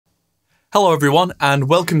Hello everyone and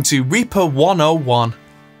welcome to Reaper 101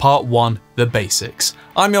 Part 1 The Basics.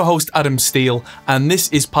 I'm your host Adam Steele and this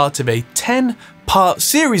is part of a 10-part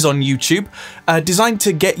series on YouTube designed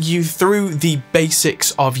to get you through the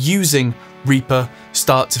basics of using Reaper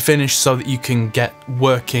start to finish so that you can get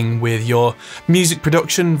working with your music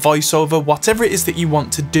production, voiceover, whatever it is that you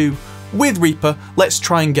want to do with Reaper. Let's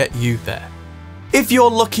try and get you there. If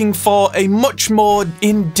you're looking for a much more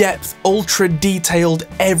in-depth, ultra-detailed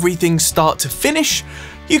everything start to finish,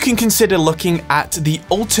 you can consider looking at the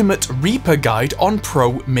Ultimate Reaper Guide on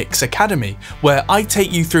Pro Mix Academy, where I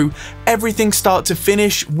take you through everything start to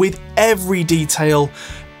finish with every detail,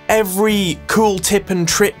 every cool tip and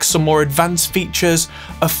trick, some more advanced features,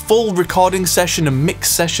 a full recording session, a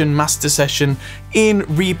mix session, master session in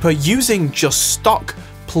Reaper using just stock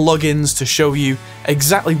plugins to show you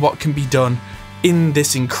exactly what can be done in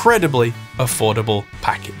this incredibly affordable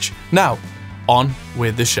package. Now, on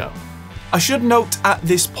with the show. I should note at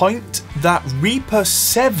this point that Reaper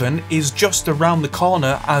 7 is just around the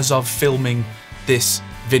corner as of filming this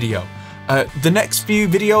video. The next few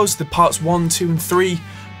videos, the parts 1, 2 and 3,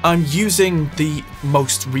 I'm using the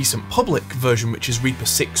most recent public version, which is Reaper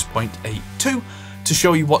 6.82, to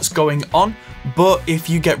show you what's going on. But if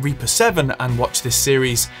you get Reaper 7 and watch this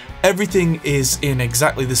series, everything is in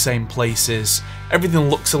exactly the same places.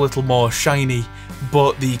 Everything looks a little more shiny,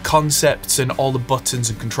 but the concepts and all the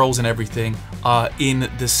buttons and controls and everything are in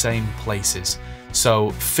the same places.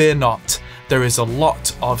 So fear not, there is a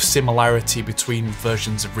lot of similarity between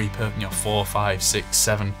versions of Reaper, 4, 5, 6,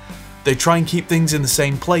 7. They try and keep things in the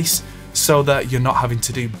same place so that you're not having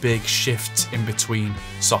to do big shifts in between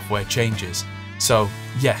software changes. So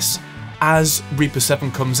yes, as Reaper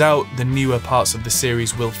 7 comes out, the newer parts of the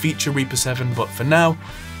series will feature Reaper 7, but for now,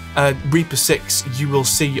 Reaper 6, you will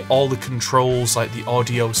see all the controls like the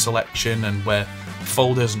audio selection and where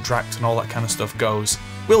folders and tracks and all that kind of stuff goes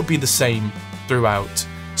will be the same throughout.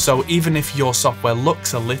 So even if your software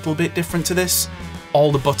looks a little bit different to this,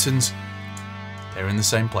 all the buttons, they're in the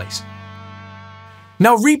same place.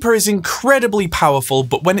 Now, Reaper is incredibly powerful,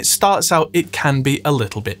 but when it starts out, it can be a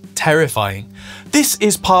little bit terrifying. This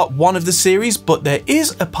is part 1 of the series, but there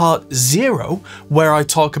is a part 0 where I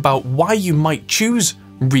talk about why you might choose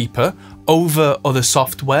Reaper over other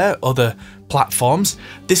software, other platforms.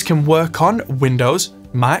 This can work on Windows,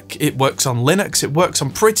 Mac, it works on Linux, it works on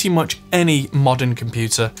pretty much any modern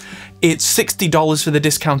computer. It's $60 for the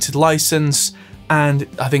discounted license, and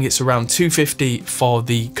I think it's around $250 for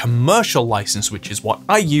the commercial license, which is what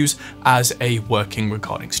I use as a working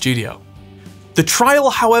recording studio. The trial,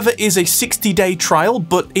 however, is a 60-day trial,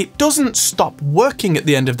 but it doesn't stop working at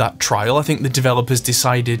the end of that trial. I think the developers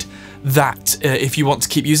decided that if you want to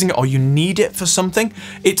keep using it or you need it for something,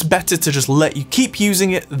 it's better to just let you keep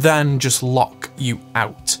using it than just lock you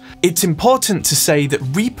out. It's important to say that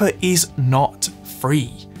Reaper is not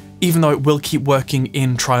free, even though it will keep working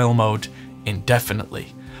in trial mode indefinitely.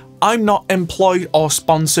 I'm not employed or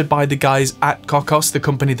sponsored by the guys at Cocos, the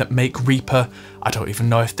company that make Reaper. I don't even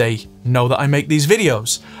know if they know that I make these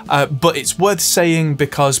videos, but it's worth saying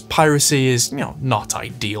because piracy is, not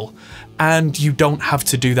ideal, and you don't have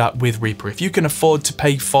to do that with Reaper. If you can afford to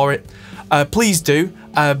pay for it, please do,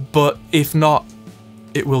 but if not,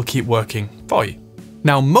 it will keep working for you.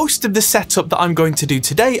 Now, most of the setup that I'm going to do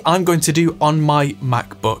today, I'm going to do on my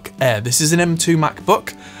MacBook Air. This is an M2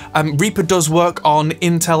 MacBook. Reaper does work on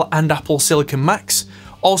Intel and Apple Silicon Macs,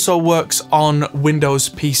 also works on Windows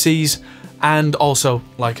PCs, and also,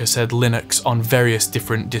 like I said, Linux on various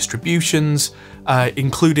different distributions,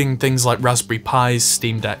 including things like Raspberry Pis,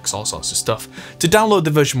 Steam Decks, all sorts of stuff. To download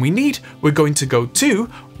the version we need, we're going to go to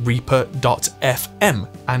reaper.fm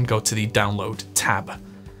and go to the download tab.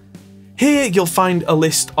 Here you'll find a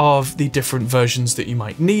list of the different versions that you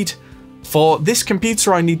might need. For this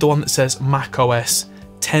computer, I need the one that says macOS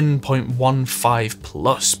 10.15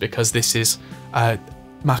 plus, because this is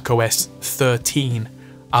macOS 13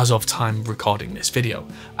 as of time recording this video,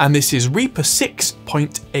 and this is Reaper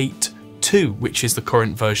 6.82, which is the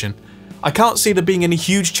current version. I can't see there being any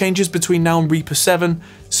huge changes between now and Reaper 7,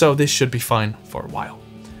 so this should be fine for a while.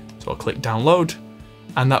 So I'll click download,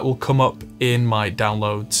 and that will come up in my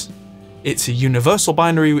downloads. It's a universal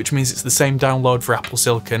binary, which means it's the same download for Apple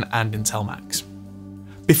Silicon and Intel Macs.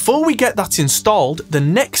 Before we get that installed, the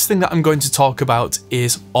next thing that I'm going to talk about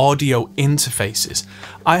is audio interfaces.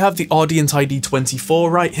 I have the Audient ID24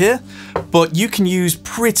 right here, but you can use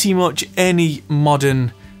pretty much any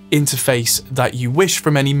modern interface that you wish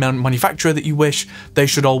from any manufacturer that you wish. They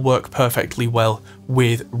should all work perfectly well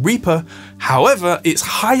with Reaper. However, it's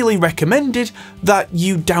highly recommended that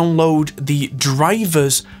you download the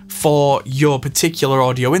drivers for your particular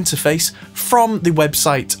audio interface from the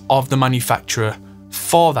website of the manufacturer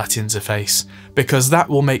for that interface, because that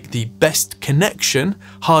will make the best connection,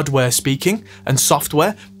 hardware speaking and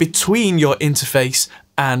software, between your interface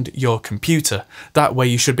and your computer. That way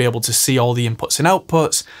you should be able to see all the inputs and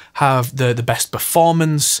outputs, have the best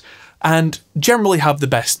performance, and generally have the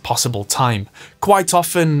best possible time. Quite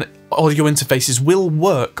often, audio interfaces will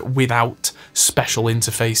work without special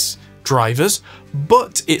interface drivers,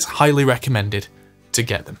 but it's highly recommended to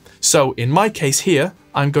get them. So in my case here,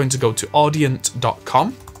 I'm going to go to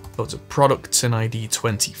Audient.com, go to Products in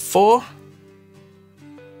ID24,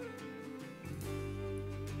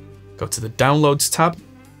 go to the Downloads tab,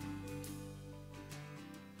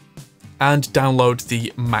 and download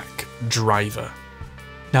the Mac driver.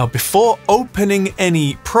 Now, before opening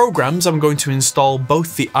any programs, I'm going to install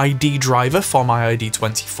both the ID driver for my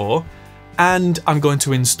ID24 and I'm going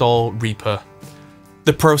to install Reaper.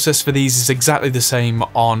 The process for these is exactly the same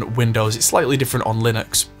on Windows. It's slightly different on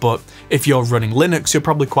Linux, but if you're running Linux, you're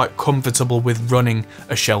probably quite comfortable with running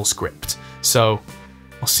a shell script. So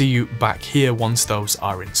I'll see you back here once those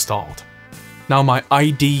are installed. Now, my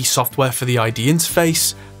ID software for the ID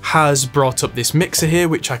interface has brought up this mixer here,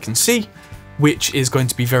 which I can see, which is going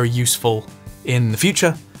to be very useful in the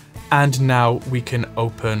future. And now we can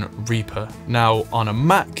open Reaper. Now on a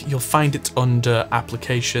Mac, you'll find it under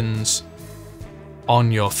Applications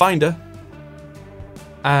on your Finder.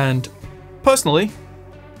 And personally,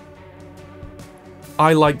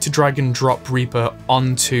 I like to drag and drop Reaper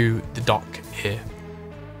onto the dock here.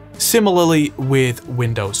 Similarly with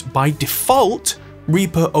Windows, by default,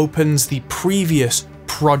 Reaper opens the previous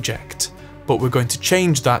project, but we're going to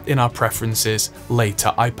change that in our preferences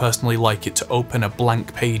later. I personally like it to open a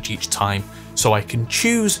blank page each time, so I can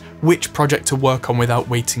choose which project to work on without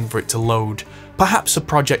waiting for it to load, perhaps a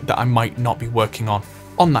project that I might not be working on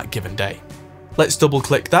that given day. Let's double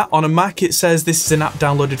click that. On a Mac it says this is an app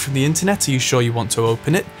downloaded from the internet. Are you sure you want to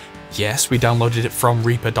open it? Yes, we downloaded it from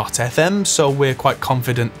Reaper.fm, so we're quite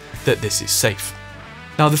confident that this is safe.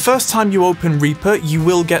 Now, the first time you open Reaper, you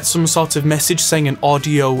will get some sort of message saying an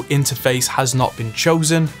audio interface has not been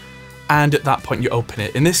chosen, and at that point you open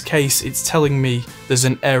it. In this case, it's telling me there's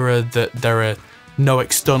an error that there are no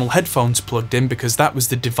external headphones plugged in because that was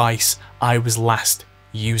the device I was last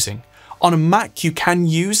using. On a Mac, you can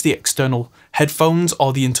use the external headphones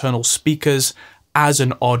or the internal speakers as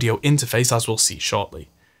an audio interface, as we'll see shortly.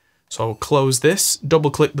 So I'll close this,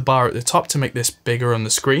 double click the bar at the top to make this bigger on the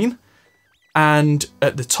screen. And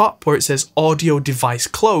at the top where it says audio device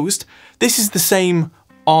closed, this is the same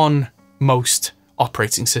on most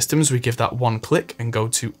operating systems. We give that one click and go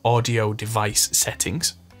to audio device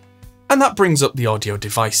settings. And that brings up the audio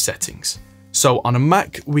device settings. So on a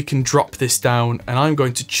Mac, we can drop this down and I'm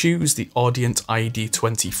going to choose the Audient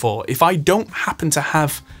ID24. If I don't happen to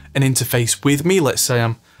have an interface with me, let's say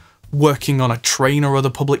I'm working on a train or other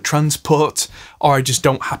public transport, or I just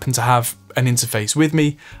don't happen to have an interface with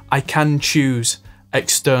me, I can choose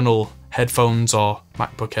external headphones or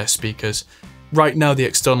MacBook Air speakers. Right now the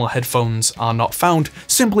external headphones are not found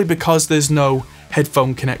simply because there's no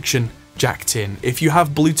headphone connection jacked in. If you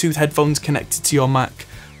have Bluetooth headphones connected to your Mac,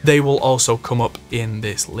 they will also come up in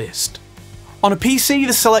this list. On a PC,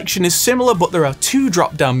 the selection is similar, but there are two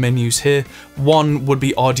drop-down menus here. One would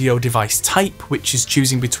be audio device type, which is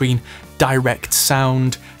choosing between direct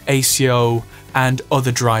sound, ASIO, and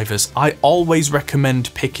other drivers. I always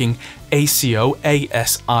recommend picking ASIO,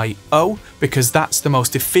 A-S-I-O, because that's the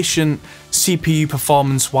most efficient CPU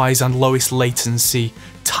performance-wise and lowest latency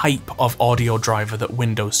type of audio driver that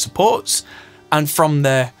Windows supports. And from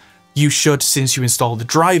there, you should, since you install the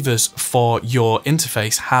drivers for your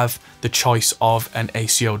interface, have the choice of an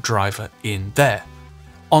ASIO driver in there.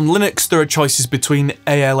 On Linux, there are choices between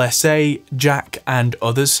ALSA, Jack, and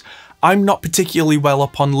others. I'm not particularly well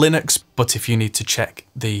up on Linux, but if you need to check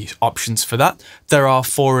the options for that, there are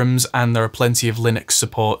forums and there are plenty of Linux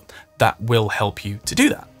support that will help you to do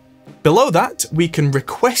that. Below that, we can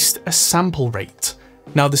request a sample rate.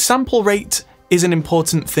 Now, the sample rate is an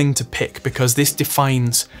important thing to pick because this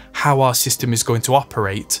defines how our system is going to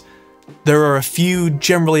operate. There are a few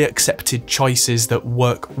generally accepted choices that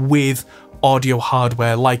work with audio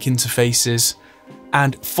hardware like interfaces,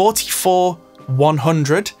 and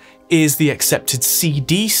 44-100 is the accepted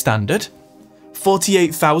CD standard.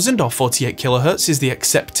 48,000 or 48 kilohertz is the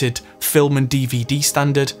accepted film and DVD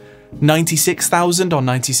standard. 96,000 or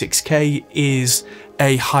 96K is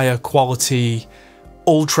a higher quality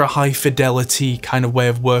ultra high fidelity kind of way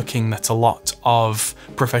of working that a lot of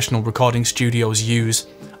professional recording studios use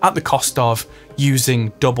at the cost of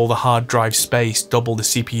using double the hard drive space, double the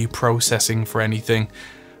CPU processing for anything.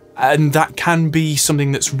 And that can be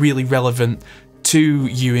something that's really relevant to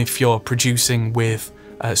you if you're producing with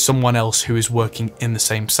someone else who is working in the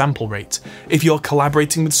same sample rate. If you're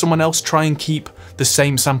collaborating with someone else, try and keep the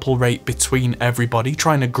same sample rate between everybody,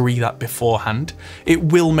 try and agree that beforehand. It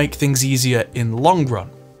will make things easier in the long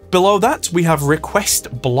run. Below that, we have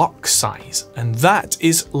request block size, and that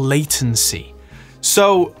is latency.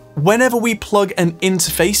 So whenever we plug an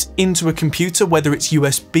interface into a computer, whether it's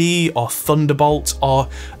USB or Thunderbolt or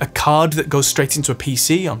a card that goes straight into a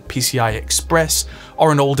PC on PCI Express,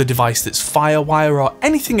 or an older device that's FireWire, or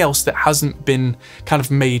anything else that hasn't been kind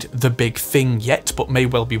of made the big thing yet, but may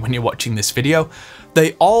well be when you're watching this video,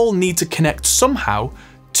 they all need to connect somehow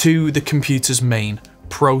to the computer's main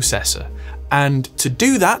processor. And to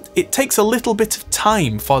do that, it takes a little bit of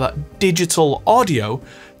time for that digital audio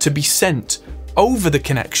to be sent over the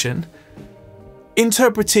connection,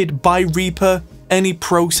 interpreted by Reaper, any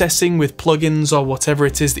processing with plugins or whatever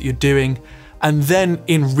it is that you're doing, and then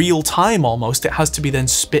in real time almost, it has to be then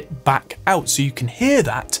spit back out so you can hear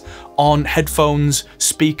that on headphones,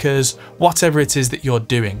 speakers, whatever it is that you're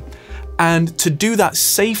doing. And to do that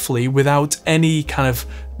safely without any kind of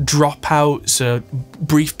dropouts or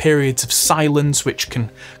brief periods of silence which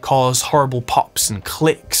can cause horrible pops and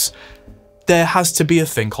clicks, there has to be a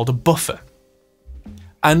thing called a buffer.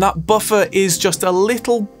 And that buffer is just a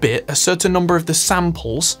little bit, a certain number of the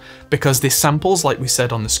samples, because this samples, like we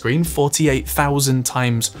said on the screen, 48,000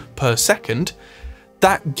 times per second.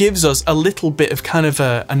 That gives us a little bit of kind of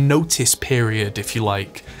a notice period, if you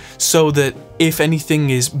like, so that if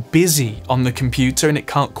anything is busy on the computer and it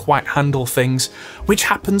can't quite handle things, which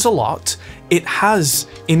happens a lot, it has,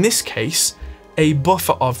 in this case, a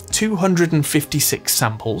buffer of 256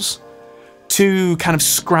 samples, to kind of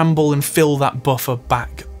scramble and fill that buffer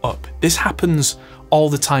back up. This happens all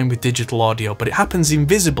the time with digital audio, but it happens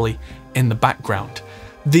invisibly in the background.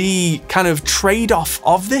 The kind of trade-off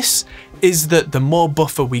of this is that the more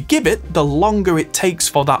buffer we give it, the longer it takes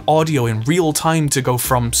for that audio in real time to go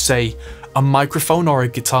from, say, a microphone or a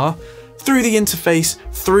guitar, through the interface,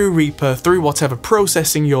 through Reaper, through whatever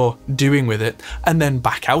processing you're doing with it, and then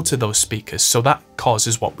back out of those speakers. So that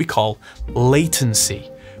causes what we call latency,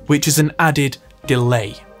 which is an added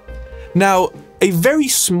delay. Now, a very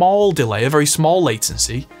small delay, a very small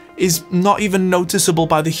latency, is not even noticeable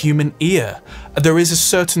by the human ear. There is a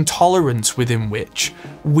certain tolerance within which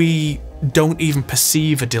we don't even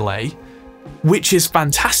perceive a delay, which is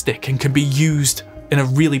fantastic and can be used in a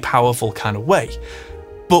really powerful kind of way.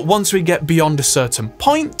 But once we get beyond a certain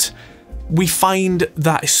point, we find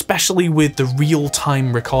that, especially with the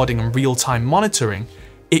real-time recording and real-time monitoring,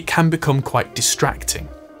 it can become quite distracting.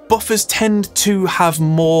 Buffers tend to have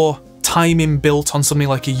more timing built on something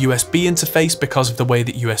like a USB interface because of the way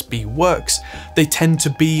that USB works. They tend to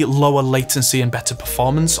be lower latency and better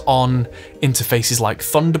performance on interfaces like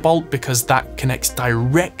Thunderbolt because that connects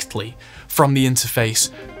directly from the interface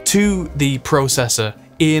to the processor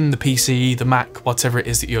in the PC, the Mac, whatever it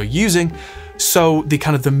is that you're using. So the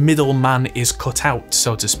kind of the middleman is cut out,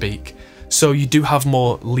 so to speak. So you do have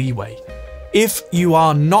more leeway. If you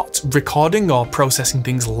are not recording or processing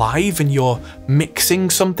things live and you're mixing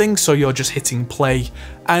something, so you're just hitting play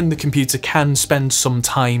and the computer can spend some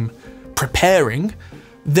time preparing,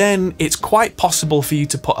 then it's quite possible for you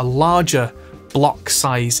to put a larger block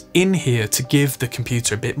size in here to give the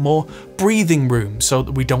computer a bit more breathing room so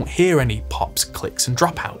that we don't hear any pops, clicks and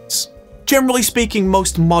dropouts. Generally speaking,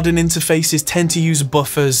 most modern interfaces tend to use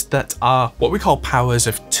buffers that are what we call powers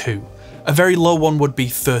of 2. A very low one would be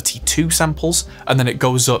 32 samples, and then it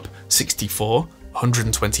goes up 64,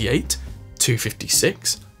 128,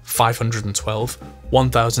 256, 512,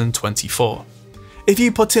 1024. If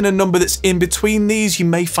you put in a number that's in between these, you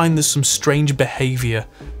may find there's some strange behavior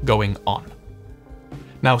going on.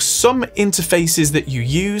 Now, some interfaces that you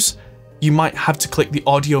use, you might have to click the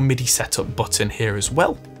audio MIDI setup button here as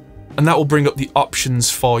well, and that will bring up the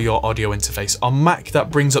options for your audio interface. On Mac,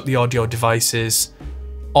 that brings up the audio devices.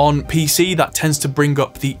 On PC, that tends to bring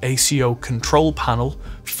up the ACO control panel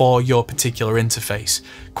for your particular interface.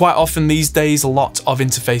 Quite often these days, a lot of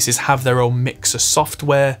interfaces have their own mixer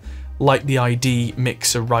software, like the ID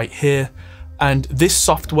mixer right here, and this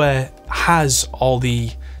software has all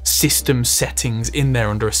the system settings in there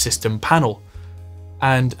under a system panel,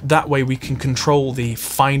 and that way we can control the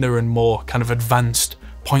finer and more kind of advanced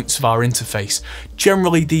points of our interface.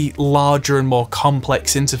 Generally, the larger and more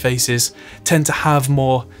complex interfaces tend to have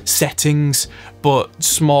more settings, but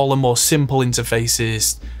smaller, more simple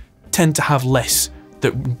interfaces tend to have less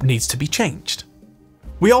that needs to be changed.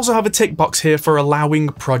 We also have a tick box here for allowing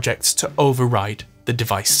projects to override the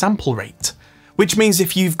device sample rate, which means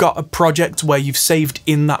if you've got a project where you've saved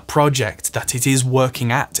in that project that it is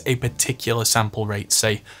working at a particular sample rate,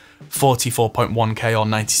 say 44.1K or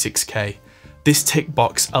 96K, this tick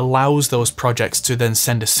box allows those projects to then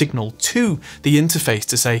send a signal to the interface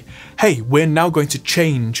to say, hey, we're now going to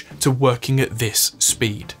change to working at this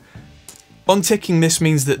speed. Unticking this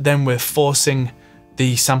means that then we're forcing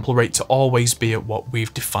the sample rate to always be at what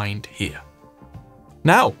we've defined here.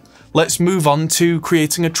 Now, let's move on to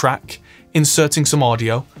creating a track, inserting some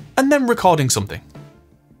audio, and then recording something.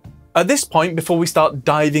 At this point, before we start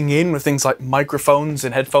diving in with things like microphones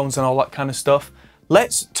and headphones and all that kind of stuff,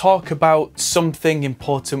 let's talk about something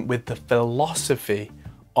important with the philosophy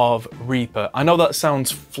of Reaper. I know that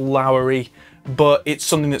sounds flowery, but it's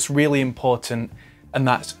something that's really important, and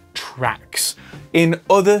that's tracks. In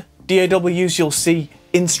other DAWs, you'll see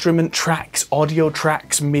instrument tracks, audio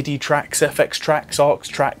tracks, MIDI tracks, FX tracks, aux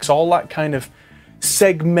tracks, all that kind of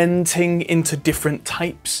segmenting into different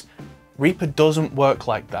types. Reaper doesn't work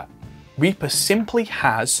like that. Reaper simply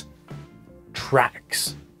has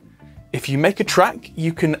tracks. If you make a track,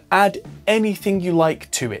 you can add anything you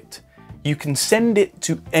like to it. You can send it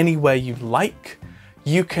to anywhere you like.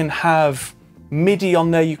 You can have MIDI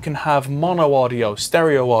on there, you can have mono audio,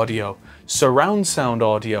 stereo audio, surround sound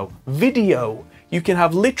audio, video. You can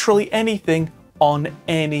have literally anything on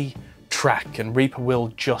any track, and Reaper will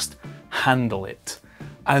just handle it.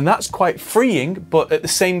 And that's quite freeing, but at the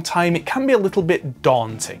same time, it can be a little bit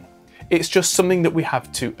daunting. It's just something that we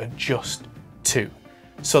have to adjust to.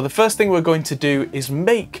 So the first thing we're going to do is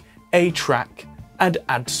make a track and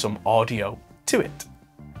add some audio to it.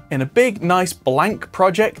 In a big, nice blank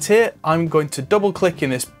project here, I'm going to double click in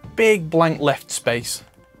this big blank left space,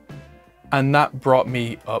 and that brought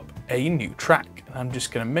me up a new track. And I'm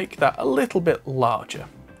just going to make that a little bit larger.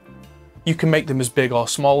 You can make them as big or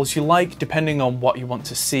small as you like, depending on what you want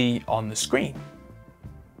to see on the screen.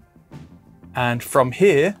 And from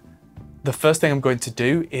here, the first thing I'm going to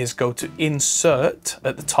do is go to Insert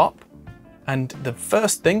at the top, and the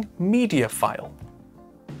first thing, Media File.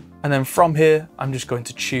 And then from here, I'm just going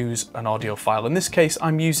to choose an audio file. In this case,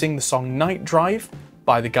 I'm using the song Night Drive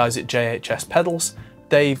by the guys at JHS Pedals.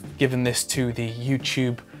 They've given this to the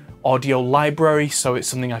YouTube audio library, so it's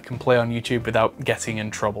something I can play on YouTube without getting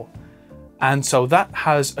in trouble. And so that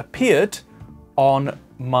has appeared on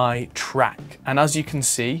my track. And as you can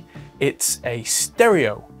see, it's a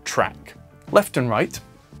stereo track, left and right.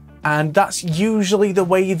 And that's usually the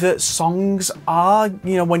way that songs are.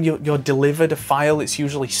 You know, when you're delivered a file, it's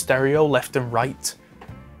usually stereo, left and right.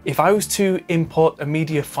 If I was to import a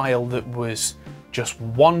media file that was just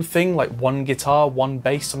one thing, like one guitar, one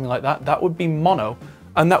bass, something like that, that would be mono,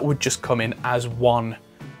 and that would just come in as one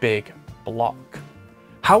big block.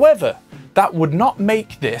 However, that would not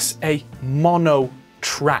make this a mono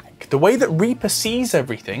track. The way that Reaper sees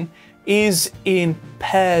everything is in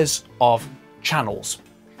pairs of channels.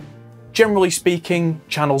 Generally speaking,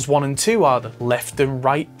 channels 1 and 2 are the left and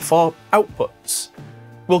right for outputs.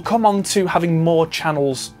 We'll come on to having more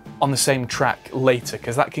channels on the same track later,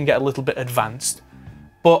 because that can get a little bit advanced.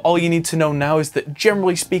 But all you need to know now is that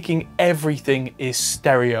generally speaking, everything is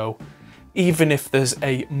stereo, even if there's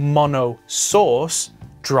a mono source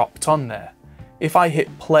dropped on there. If I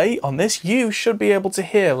hit play on this, you should be able to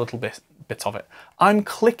hear a little bit of it. I'm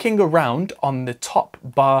clicking around on the top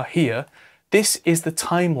bar here. This is the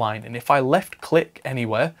timeline, and if I left click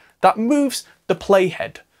anywhere, that moves the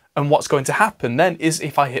playhead. And what's going to happen then is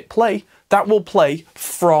if I hit play, that will play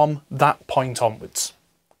from that point onwards.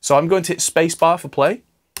 So I'm going to hit spacebar for play.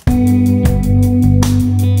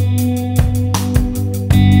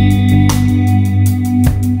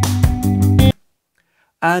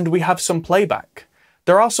 And we have some playback.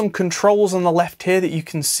 There are some controls on the left here that you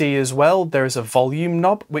can see as well. There is a volume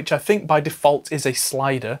knob, which I think by default is a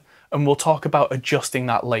slider, and we'll talk about adjusting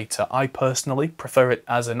that later. I personally prefer it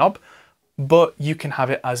as a knob, but you can have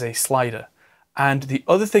it as a slider. And the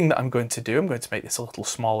other thing that I'm going to do, I'm going to make this a little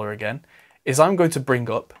smaller again, is I'm going to bring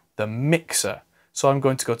up the mixer. So I'm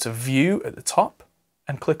going to go to View at the top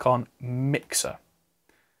and click on Mixer.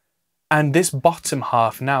 And this bottom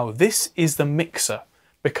half now, this is the mixer,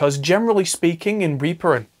 because generally speaking in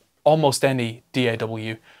Reaper and almost any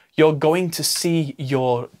DAW, you're going to see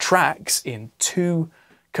your tracks in two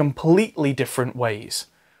completely different ways.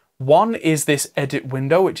 One is this edit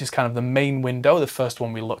window, which is kind of the main window, the first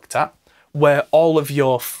one we looked at, where all of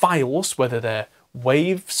your files, whether they're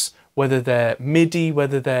waves, whether they're MIDI,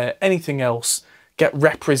 whether they're anything else, get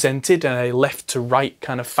represented in a left to right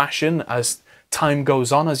kind of fashion as time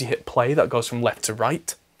goes on. As you hit play, that goes from left to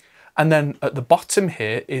right. And then at the bottom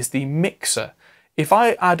here is the mixer. If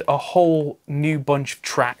I add a whole new bunch of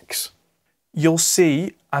tracks, you'll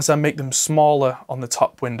see as I make them smaller on the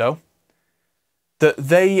top window that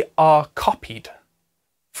they are copied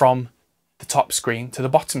from the top screen to the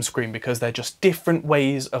bottom screen because they're just different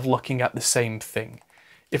ways of looking at the same thing.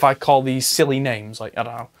 If I call these silly names, like, I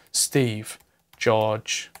don't know, Steve,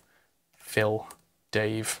 George, Phil,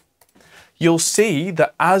 Dave, you'll see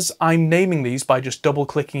that as I'm naming these by just double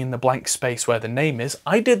clicking in the blank space where the name is,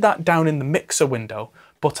 I did that down in the mixer window,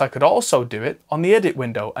 but I could also do it on the edit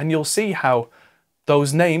window, and you'll see how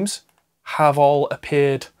those names have all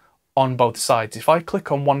appeared on both sides. If I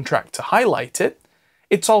click on one track to highlight it,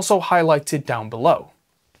 it's also highlighted down below.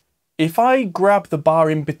 If I grab the bar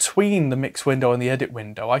in between the mix window and the edit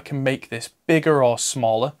window, I can make this bigger or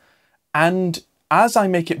smaller, and as I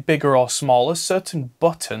make it bigger or smaller, certain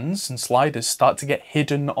buttons and sliders start to get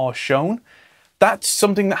hidden or shown. That's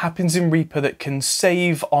something that happens in Reaper that can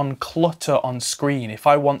save on clutter on screen. If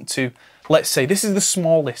I want to, let's say this is the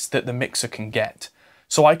smallest that the mixer can get.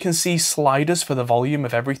 So I can see sliders for the volume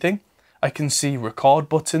of everything. I can see record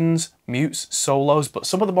buttons, mutes, solos, but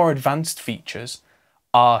some of the more advanced features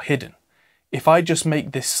are hidden. If I just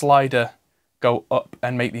make this slider go up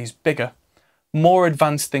and make these bigger, more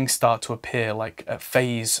advanced things start to appear, like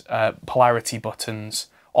phase, polarity buttons,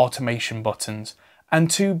 automation buttons, and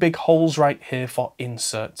two big holes right here for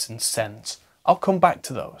inserts and sends. I'll come back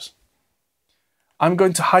to those. I'm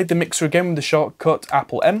going to hide the mixer again with the shortcut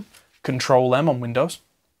Apple M, Control M on Windows,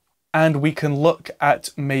 and we can look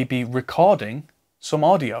at maybe recording some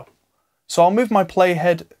audio. So I'll move my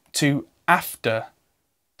playhead to after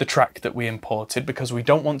the track that we imported because we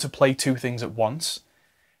don't want to play two things at once.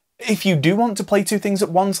 If you do want to play two things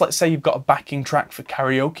at once, let's say you've got a backing track for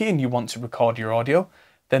karaoke and you want to record your audio,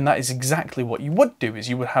 then that is exactly what you would do, is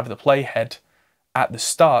you would have the playhead at the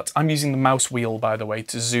start. I'm using the mouse wheel, by the way,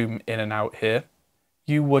 to zoom in and out here.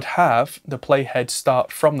 You would have the playhead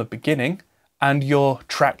start from the beginning, and your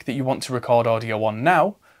track that you want to record audio on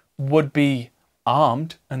now would be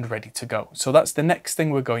armed and ready to go. So that's the next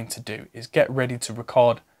thing we're going to do, is get ready to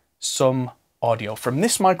record some audio from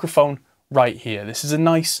this microphone right here. This is a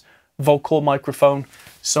nice vocal microphone,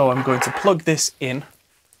 so I'm going to plug this in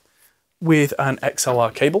with an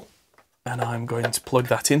XLR cable, and I'm going to plug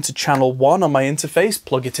that into channel 1 on my interface.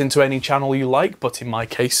 Plug it into any channel you like, but in my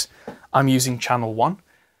case I'm using channel 1.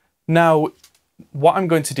 Now what I'm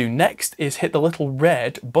going to do next is hit the little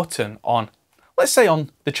red button on, let's say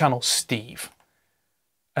on the channel Steve,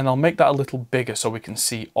 and I'll make that a little bigger so we can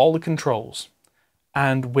see all the controls.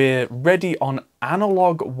 And we're ready on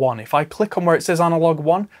analog 1. If I click on where it says analog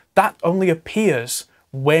 1, that only appears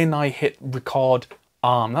when I hit record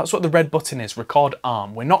arm. That's what the red button is, record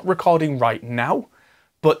arm. We're not recording right now,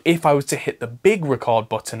 but if I was to hit the big record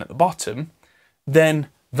button at the bottom, then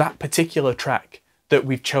that particular track that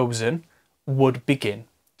we've chosen would begin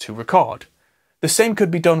to record. The same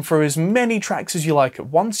could be done for as many tracks as you like at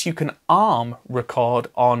once. You can arm record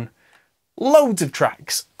on loads of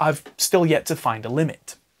tracks. I've still yet to find a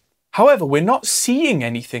limit. However, we're not seeing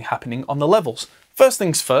anything happening on the levels. First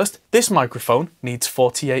things first, this microphone needs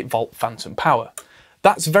 48 volt phantom power.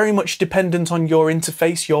 That's very much dependent on your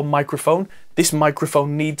interface, your microphone. This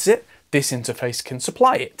microphone needs it, this interface can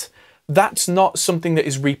supply it. That's not something that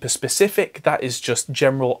is Reaper specific, that is just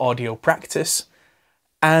general audio practice.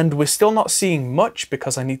 And we're still not seeing much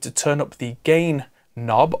because I need to turn up the gain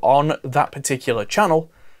knob on that particular channel,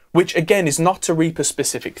 which again is not a Reaper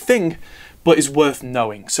specific thing, but is worth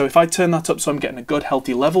knowing. So if I turn that up so I'm getting a good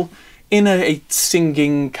healthy level, in a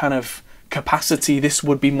singing kind of capacity, this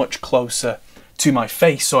would be much closer to my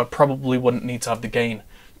face, so I probably wouldn't need to have the gain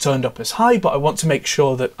turned up as high, but I want to make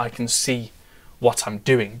sure that I can see what I'm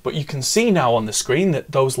doing. But you can see now on the screen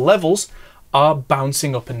that those levels are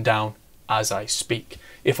bouncing up and down as I speak.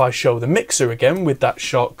 If I show the mixer again with that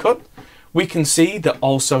shortcut, we can see that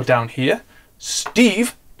also down here,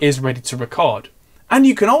 Steve is ready to record. And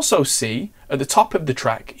you can also see at the top of the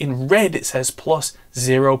track in red it says plus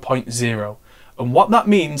 0.0. And what that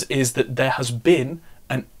means is that there has been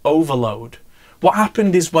an overload. What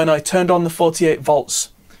happened is when I turned on the 48 volts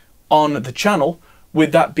on the channel,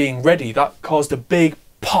 with that being ready, that caused a big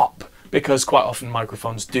pop, because quite often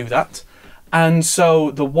microphones do that. And so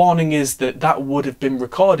the warning is that that would have been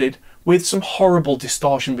recorded with some horrible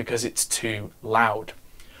distortion because it's too loud.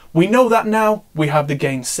 We know that now, we have the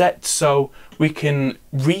gain set, so we can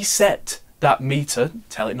reset that meter,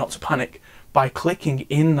 tell it not to panic, by clicking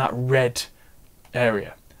in that red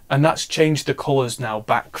area. And that's changed the colours now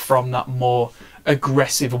back from that more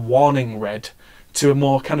aggressive warning red to a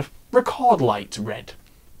more kind of record light red.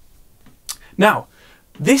 Now,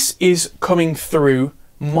 this is coming through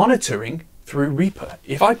monitoring through Reaper.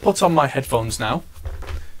 If I put on my headphones now,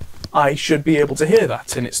 I should be able to hear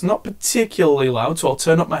that, and it's not particularly loud, so I'll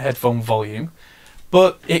turn up my headphone volume,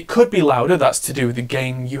 but it could be louder. That's to do with the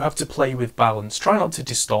gain. You have to play with balance. Try not to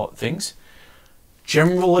distort things.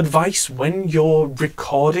 General advice, when you're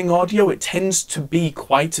recording audio, it tends to be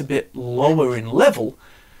quite a bit lower in level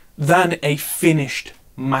than a finished,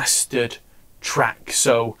 mastered track.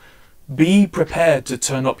 So be prepared to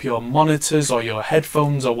turn up your monitors or your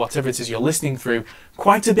headphones or whatever it is you're listening through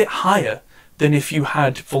quite a bit higher than if you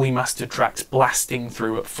had fully mastered tracks blasting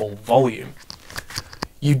through at full volume.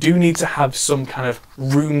 You do need to have some kind of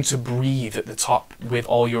room to breathe at the top with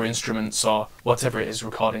all your instruments or whatever it is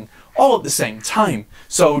recording all at the same time.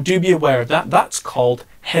 So do be aware of that. That's called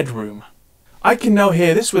headroom. I can now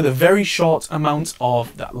hear this with a very short amount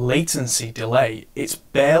of that latency delay. It's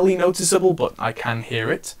barely noticeable, but I can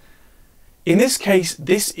hear it. In this case,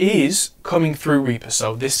 this is coming through Reaper.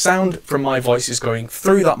 So this sound from my voice is going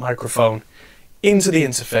through that microphone into the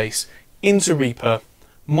interface, into Reaper,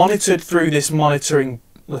 monitored through this monitoring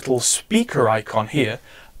little speaker icon here,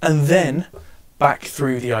 and then back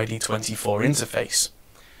through the ID24 interface.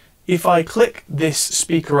 If I click this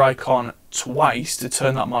speaker icon twice to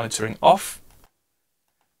turn that monitoring off,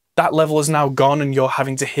 that level is now gone and you're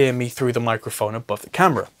having to hear me through the microphone above the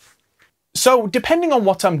camera. So depending on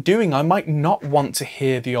what I'm doing, I might not want to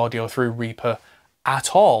hear the audio through Reaper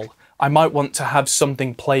at all. I might want to have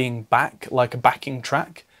something playing back, like a backing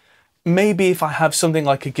track. Maybe if I have something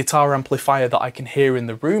like a guitar amplifier that I can hear in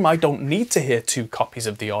the room, I don't need to hear 2 copies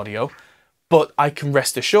of the audio, but I can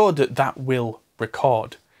rest assured that that will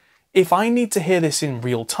record. If I need to hear this in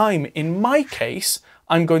real time, in my case,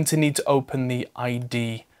 I'm going to need to open the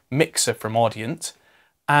ID mixer from Audient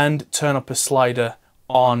and turn up a slider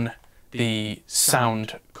on the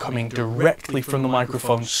sound coming directly from the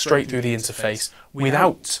microphone straight through the interface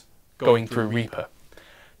without going through Reaper.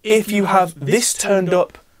 If you have this turned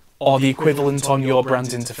up or the equivalent on your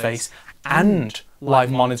brand's interface and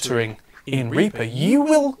live monitoring in Reaper, you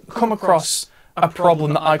will come across a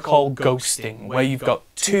problem that I call ghosting, where you've got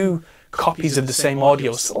 2 copies of the same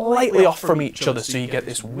audio slightly off from each other, so you get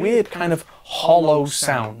this weird kind of hollow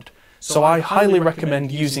sound. So I highly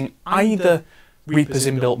recommend using either Reaper's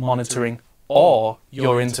inbuilt monitoring or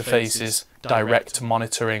your interface's direct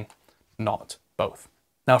monitoring, not both.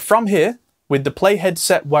 Now from here, with the playhead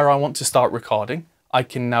set where I want to start recording, I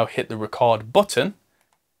can now hit the record button,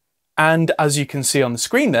 and as you can see on the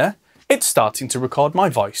screen there, it's starting to record my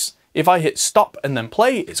voice. If I hit stop and then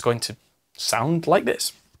play, it's going to sound like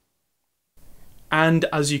this. And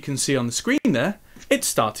as you can see on the screen there, it's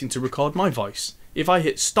starting to record my voice. If I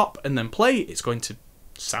hit stop and then play, it's going to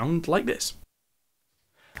sound like this.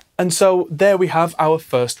 And so there we have our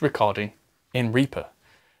first recording in Reaper.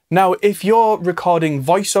 Now, if you're recording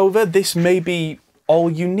voiceover, this may be all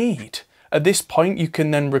you need. At this point, you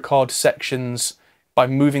can then record sections by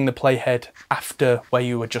moving the playhead after where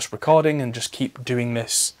you were just recording and just keep doing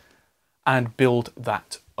this and build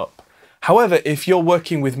that up. However, if you're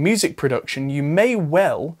working with music production, you may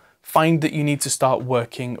well find that you need to start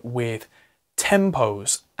working with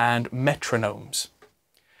tempos and metronomes.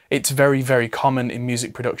 It's very, very common in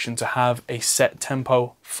music production to have a set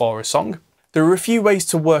tempo for a song. There are a few ways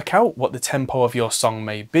to work out what the tempo of your song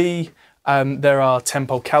may be. There are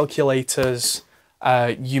tempo calculators.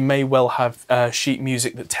 You may well have sheet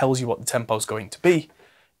music that tells you what the tempo is going to be.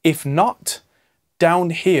 If not,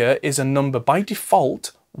 down here is a number by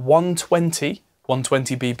default, 120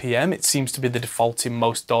 BPM. It seems to be the default in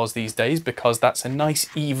most DAWs these days because that's a nice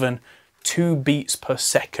even 2 beats per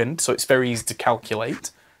second, so it's very easy to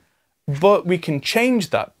calculate. But we can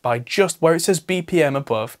change that by just where it says BPM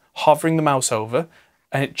above, hovering the mouse over,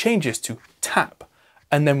 and it changes to tap.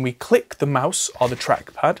 And then we click the mouse or the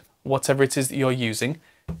trackpad, whatever it is that you're using,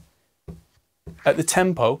 at the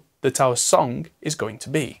tempo that our song is going to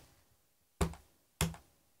be.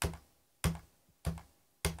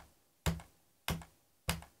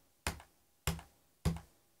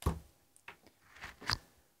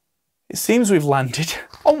 It seems we've landed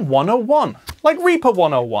on 101, like Reaper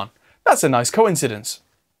 101. That's a nice coincidence.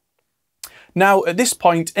 Now, at this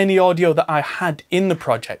point, any audio that I had in the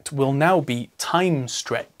project will now be time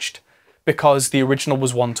stretched because the original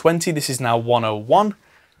was 120, this is now 101.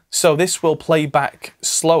 So this will play back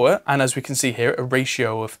slower, and as we can see here, a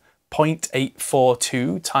ratio of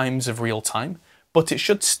 0.842 times of real time, but it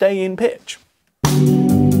should stay in pitch.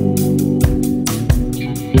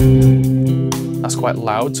 That's quite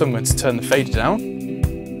loud, so I'm going to turn the fader down.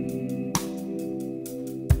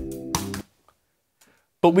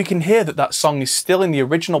 But we can hear that that song is still in the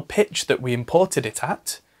original pitch that we imported it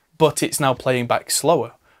at, but it's now playing back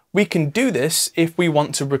slower. We can do this if we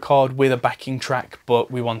want to record with a backing track,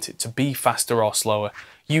 but we want it to be faster or slower.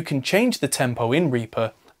 You can change the tempo in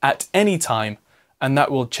Reaper at any time, and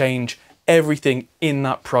that will change everything in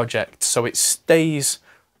that project, so it stays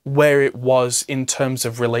where it was in terms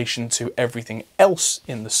of relation to everything else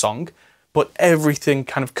in the song, but everything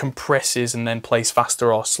kind of compresses and then plays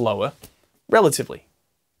faster or slower, relatively.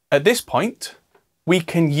 At this point, we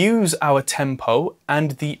can use our tempo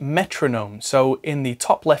and the metronome. So in the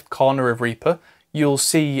top left corner of Reaper, you'll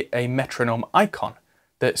see a metronome icon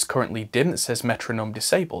that's currently dim that says metronome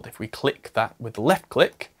disabled. If we click that with the left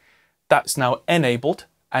click, that's now enabled.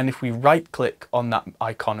 And if we right click on that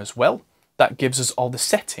icon as well, that gives us all the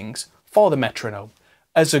settings for the metronome.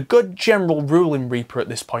 As a good general rule in Reaper at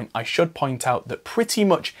this point, I should point out that pretty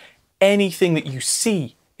much anything that you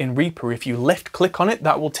see in Reaper, if you left click on it,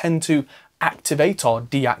 that will tend to activate or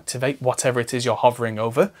deactivate whatever it is you're hovering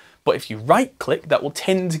over. But if you right click, that will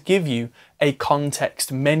tend to give you a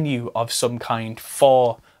context menu of some kind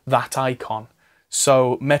for that icon.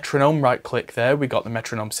 So metronome, right click there, we got the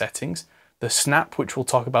metronome settings. The snap, which we'll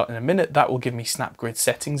talk about in a minute, that will give me snap grid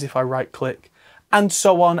settings if I right click, and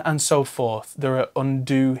so on and so forth. There are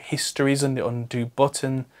undo histories and the undo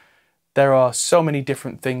button. There are so many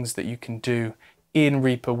different things that you can do in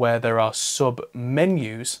Reaper where there are sub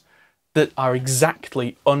menus that are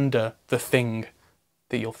exactly under the thing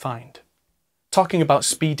that you'll find. Talking about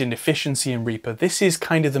speed and efficiency in Reaper, this is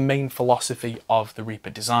kind of the main philosophy of the Reaper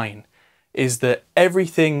design, is that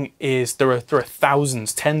everything is, there are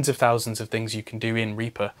thousands, tens of thousands of things you can do in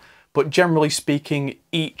Reaper, but generally speaking,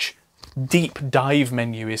 each deep dive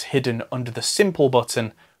menu is hidden under the simple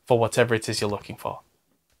button for whatever it is you're looking for.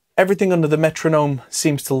 Everything under the metronome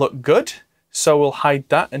seems to look good, so we'll hide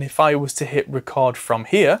that, and if I was to hit record from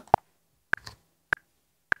here,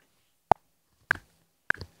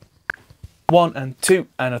 1 and 2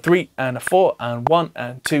 and a 3 and a 4 and 1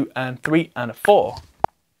 and 2 and 3 and a 4.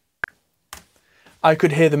 I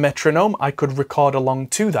could hear the metronome, I could record along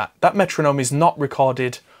to that. That metronome is not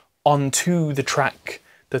recorded onto the track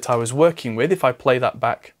that I was working with. If I play that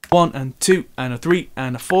back, 1 and 2 and a 3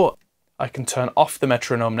 and a 4, I can turn off the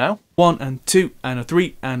metronome now. 1 and 2 and a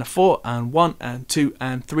 3 and a 4 and 1 and 2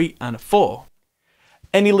 and 3 and a 4.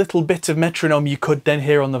 Any little bit of metronome you could then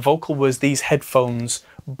hear on the vocal was these headphones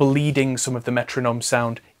bleeding some of the metronome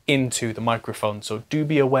sound into the microphone, so do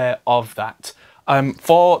be aware of that.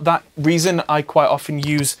 For that reason, I quite often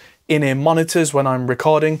use in-ear monitors when I'm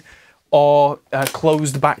recording, or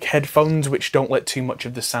closed back headphones which don't let too much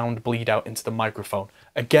of the sound bleed out into the microphone.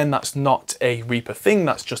 Again, that's not a Reaper thing,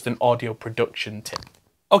 that's just an audio production tip.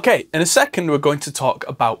 Okay, in a second we're going to talk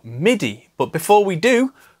about MIDI, but before we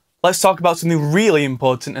do, let's talk about something really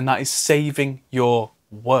important, and that is saving your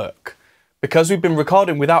work. Because we've been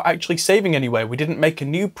recording without actually saving anywhere, we didn't make a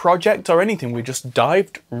new project or anything, we just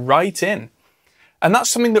dived right in. And that's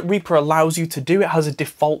something that Reaper allows you to do. It has a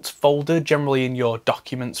default folder, generally in your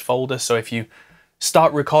documents folder, so if you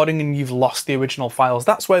start recording and you've lost the original files,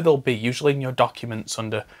 that's where they'll be, usually in your documents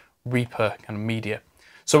under Reaper kind of media.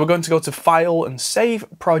 So we're going to go to File and Save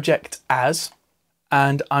Project As,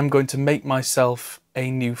 and I'm going to make myself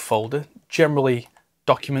a new folder. Generally,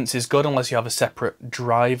 Documents is good unless you have a separate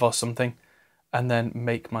drive or something, and then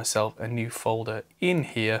make myself a new folder in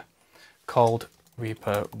here called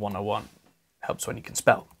Reaper 101. Helps when you can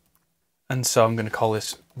spell. And so I'm going to call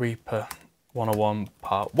this Reaper 101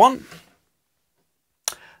 Part 1.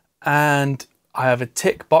 And I have a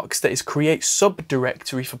tick box that is create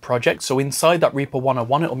subdirectory for project. So inside that Reaper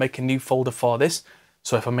 101, it'll make a new folder for this.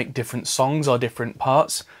 So if I make different songs or different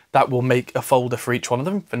parts, that will make a folder for each one of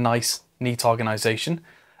them for nice, neat organization.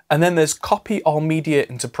 And then there's copy all media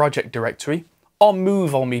into project directory or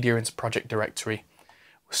move all media into project directory.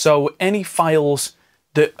 So any files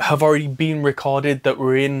that have already been recorded that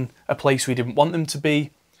were in a place we didn't want them to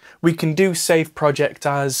be, we can do save project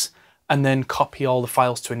as, and then copy all the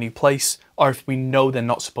files to a new place, or if we know they're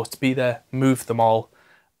not supposed to be there, move them all,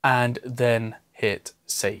 and then hit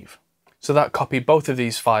save. So that copied both of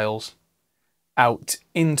these files out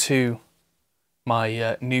into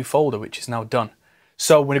my new folder, which is now done.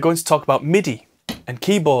 So we're going to talk about MIDI and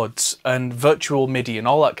keyboards and virtual MIDI and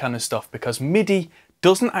all that kind of stuff, because MIDI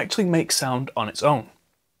doesn't actually make sound on its own.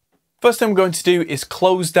 First thing we're going to do is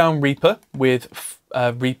close down Reaper with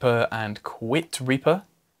Reaper and quit Reaper,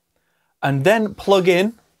 and then plug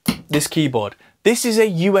in this keyboard. This is a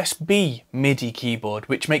USB MIDI keyboard,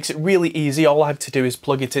 which makes it really easy. All I have to do is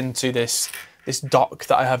plug it into this dock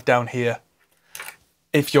that I have down here.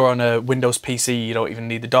 If you're on a Windows PC, you don't even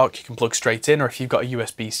need the dock, you can plug straight in, or if you've got a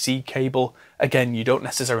USB-C cable, again, you don't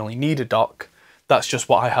necessarily need a dock. That's just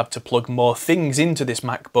what I have to plug more things into this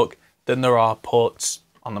MacBook than there are ports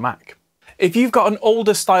on the Mac. If you've got an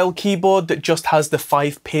older style keyboard that just has the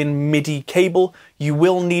 5-pin MIDI cable, you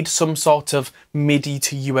will need some sort of MIDI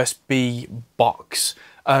to USB box.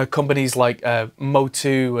 Companies like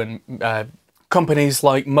Motu and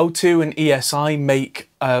ESI make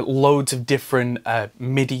loads of different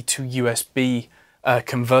MIDI to USB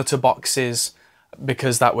converter boxes,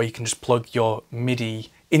 because that way you can just plug your MIDI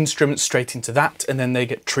instruments straight into that and then they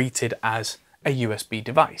get treated as a USB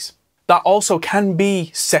device. That also can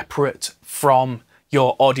be separate from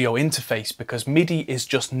your audio interface, because MIDI is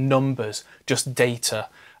just numbers, just data,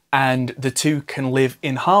 and the two can live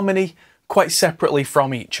in harmony quite separately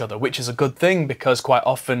from each other, which is a good thing, because quite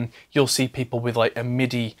often you'll see people with like a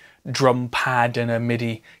MIDI drum pad and a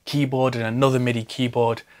MIDI keyboard and another MIDI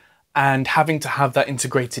keyboard, and having to have that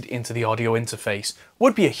integrated into the audio interface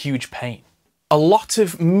would be a huge pain. A lot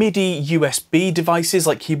of MIDI USB devices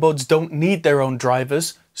like keyboards don't need their own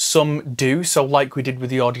drivers. Some do, so like we did with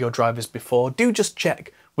the audio drivers before, do just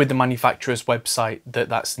check with the manufacturer's website that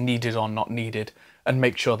that's needed or not needed, and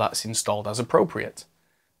make sure that's installed as appropriate.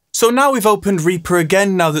 So now we've opened Reaper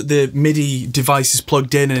again, now that the MIDI device is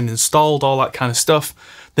plugged in and installed, all that kind of stuff.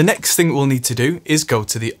 The next thing we'll need to do is go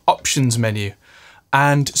to the options menu,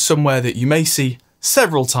 and somewhere that you may see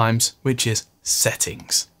several times, which is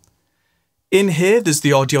settings. In here, there's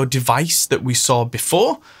the audio device that we saw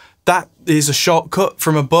before. That is a shortcut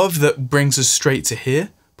from above that brings us straight to here,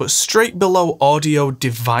 but straight below audio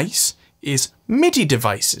device is MIDI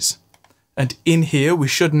devices. And in here, we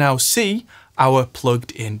should now see our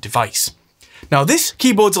plugged in device. Now this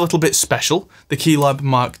keyboard's a little bit special, the Keylab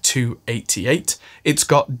Mark II 88. It's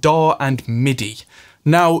got DAW and MIDI.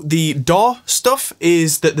 Now the DAW stuff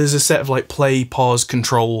is that there's a set of like play, pause,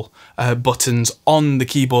 control buttons on the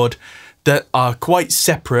keyboard that are quite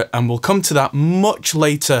separate, and we'll come to that much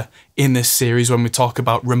later in this series when we talk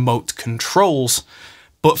about remote controls.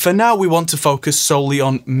 But for now we want to focus solely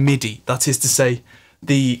on MIDI, that is to say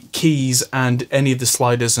the keys and any of the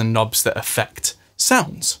sliders and knobs that affect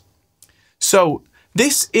sounds. So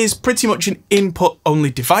this is pretty much an input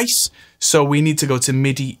only device, so we need to go to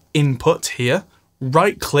MIDI input here,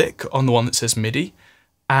 right click on the one that says MIDI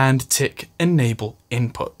and tick enable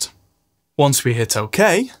input. Once we hit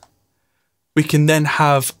OK, we can then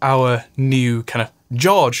have our new kind of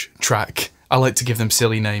George track, I like to give them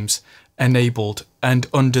silly names, enabled, and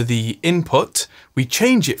under the input we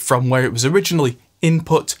change it from where it was originally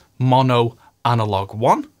input mono analog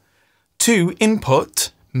 1 to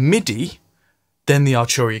input MIDI, then the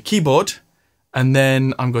Arturia keyboard, and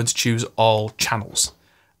then I'm going to choose all channels.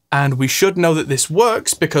 And we should know that this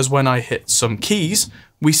works because when I hit some keys,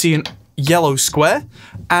 we see a yellow square,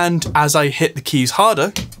 and as I hit the keys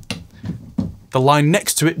harder, the line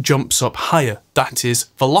next to it jumps up higher. That is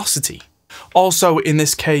velocity. Also, in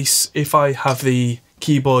this case, if I have the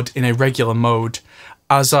keyboard in a regular mode,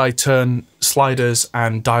 as I turn sliders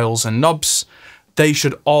and dials and knobs, they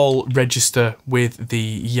should all register with the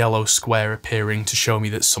yellow square appearing to show me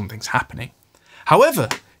that something's happening. However,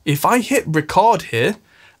 if I hit record here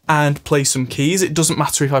and play some keys, it doesn't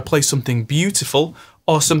matter if I play something beautiful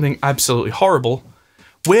or something absolutely horrible,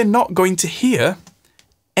 we're not going to hear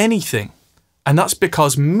anything. And that's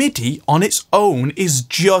because MIDI on its own is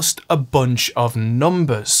just a bunch of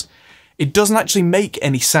numbers. It doesn't actually make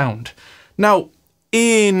any sound. Now,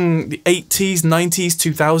 in the 80s, 90s,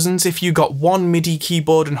 2000s, if you got one MIDI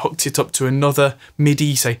keyboard and hooked it up to another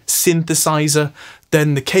MIDI, say, synthesizer,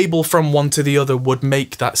 then the cable from one to the other would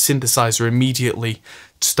make that synthesizer immediately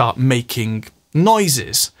start making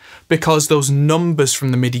noises, because those numbers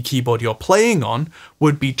from the MIDI keyboard you're playing on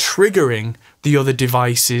would be triggering the other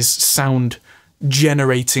device's sound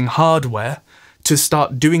generating hardware to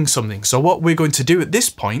start doing something. So what we're going to do at this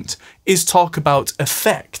point is talk about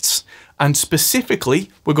effects, and specifically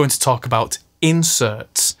we're going to talk about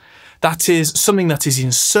inserts. That is something that is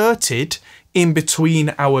inserted in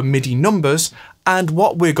between our MIDI numbers and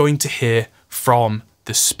what we're going to hear from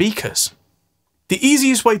the speakers. The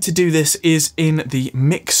easiest way to do this is in the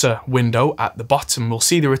mixer window at the bottom. We'll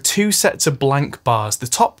see there are two sets of blank bars. The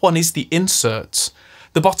top one is the inserts.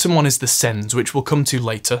 The bottom one is the sends, which we'll come to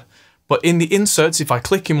later. But in the inserts, if I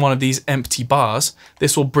click in one of these empty bars,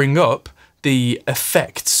 this will bring up the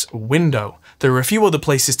effects window. There are a few other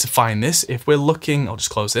places to find this. If we're looking, I'll just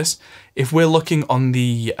close this. If we're looking on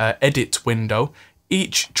the edit window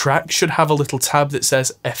each track should have a little tab that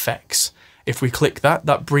says FX. If we click that,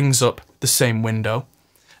 that brings up the same window,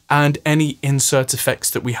 and any insert effects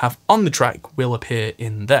that we have on the track will appear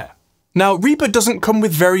in there. Now, Reaper doesn't come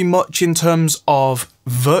with very much in terms of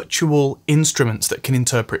virtual instruments that can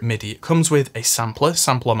interpret MIDI. It comes with a sampler,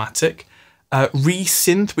 Samplomatic,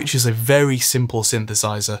 Resynth, which is a very simple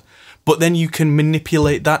synthesizer, but then you can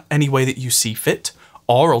manipulate that any way that you see fit,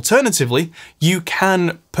 or alternatively, you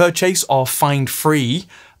can purchase or find free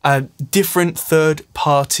different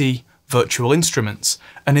third-party virtual instruments.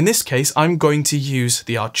 And in this case, I'm going to use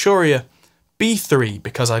the Arturia B3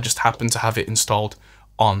 because I just happen to have it installed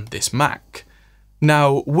on this Mac.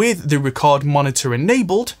 Now, with the record monitor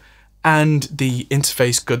enabled and the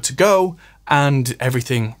interface good to go and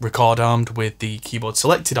everything record armed with the keyboard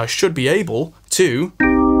selected, I should be able to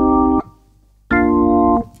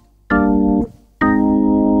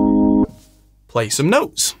play some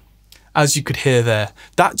notes. As you could hear there,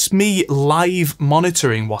 that's me live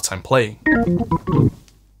monitoring what I'm playing.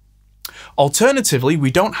 Alternatively,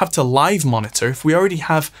 we don't have to live monitor if we already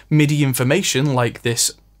have MIDI information like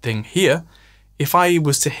this thing here. If I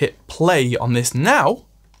was to hit play on this now,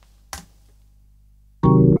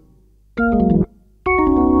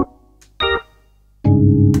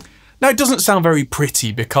 now it doesn't sound very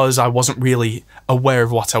pretty because I wasn't really aware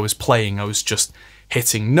of what I was playing. I was just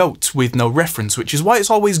hitting notes with no reference, which is why it's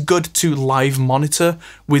always good to live monitor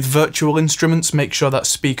with virtual instruments. Make sure that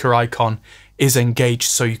speaker icon is engaged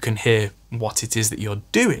so you can hear what it is that you're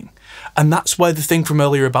doing. And that's where the thing from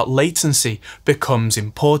earlier about latency becomes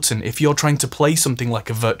important. If you're trying to play something like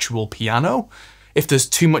a virtual piano, if there's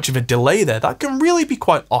too much of a delay there, that can really be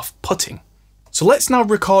quite off-putting. So let's now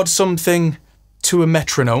record something to a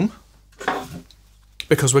metronome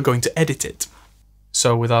because we're going to edit it.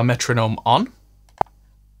 So with our metronome on,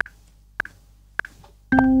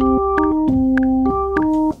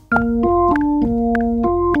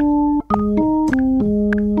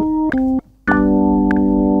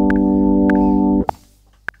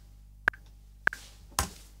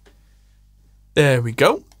 there we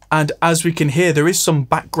go. And as we can hear, there is some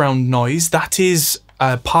background noise. That is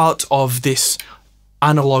part of this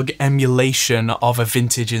analog emulation of a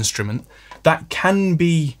vintage instrument. That can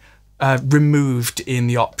be removed in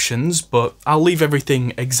the options, but I'll leave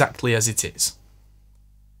everything exactly as it is.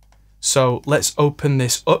 So let's open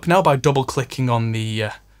this up now by double-clicking on the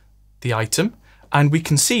item, and we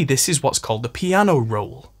can see this is what's called the piano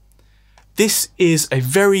roll. This is a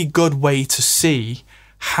very good way to see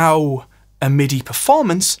how a MIDI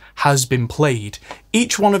performance has been played.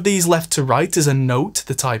 Each one of these left to right is a note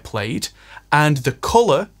that I played, and the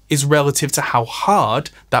colour is relative to how hard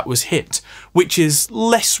that was hit, which is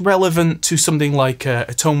less relevant to something like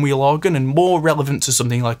a tone wheel organ and more relevant to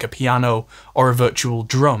something like a piano or a virtual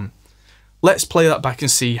drum. Let's play that back and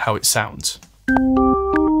see how it sounds.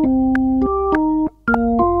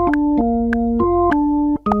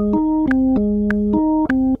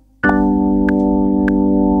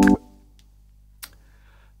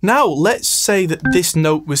 Now, let's say that this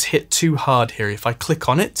note was hit too hard here. If I click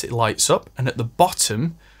on it, it lights up, and at the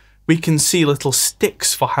bottom, we can see little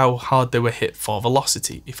sticks for how hard they were hit for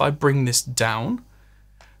velocity. If I bring this down,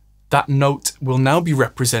 that note will now be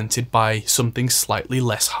represented by something slightly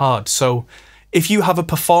less hard. So if you have a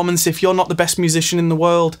performance, if you're not the best musician in the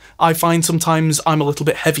world, I find sometimes I'm a little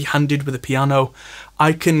bit heavy-handed with a piano.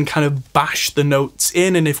 I can kind of bash the notes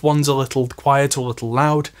in, and if one's a little quiet or a little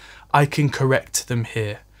loud, I can correct them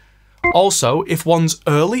here. Also, if one's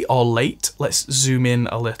early or late, let's zoom in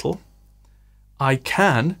a little, I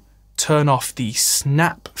can turn off the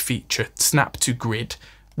snap feature, snap to grid,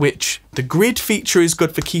 which the grid feature is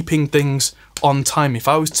good for keeping things on time. If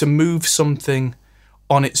I was to move something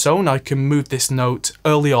on its own, I can move this note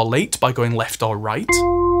early or late by going left or right.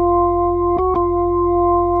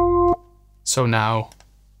 So now,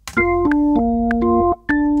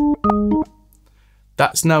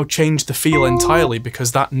 that's now changed the feel entirely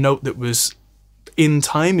because that note that was in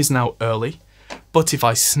time is now early. But if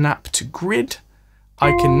I snap to grid,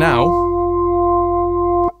 I can now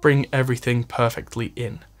bring everything perfectly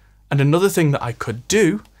in. And another thing that I could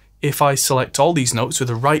do, if I select all these notes with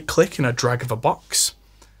a right click and a drag of a box,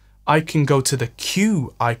 I can go to the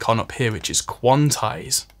Q icon up here, which is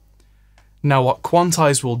quantize. Now what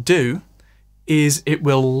quantize will do is it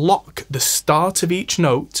will lock the start of each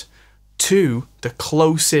note to the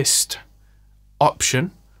closest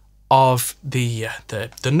option of the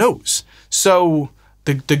notes. So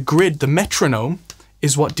the grid, the metronome,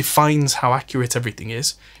 is what defines how accurate everything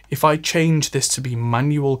is. If I change this to be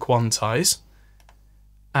manual quantize,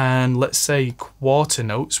 and let's say quarter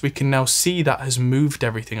notes, we can now see that has moved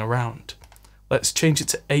everything around. Let's change it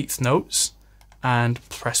to 8th notes and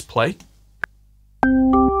press play.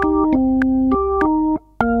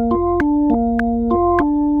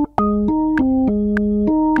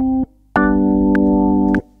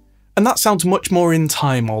 And that sounds much more in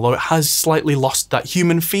time, although it has slightly lost that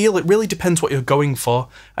human feel. It really depends what you're going for,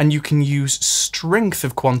 and you can use strength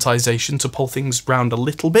of quantization to pull things round a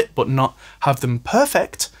little bit, but not have them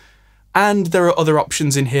perfect. And there are other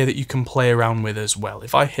options in here that you can play around with as well.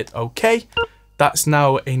 If I hit OK, that's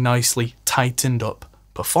now a nicely tightened up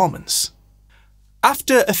performance.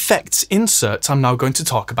 After effects inserts, I'm now going to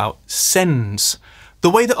talk about sends. The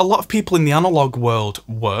way that a lot of people in the analog world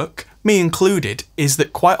work, me included, is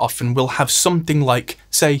that quite often we'll have something like,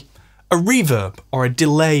 say, a reverb or a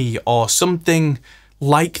delay or something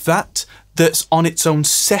like that that's on its own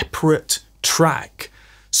separate track.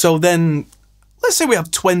 So then, let's say we have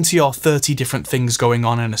 20 or 30 different things going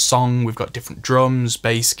on in a song. We've got different drums,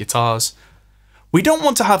 bass, guitars. We don't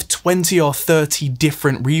want to have 20 or 30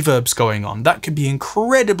 different reverbs going on. That could be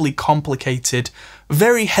incredibly complicated,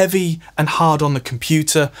 very heavy and hard on the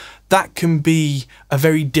computer. That can be a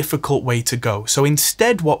very difficult way to go. So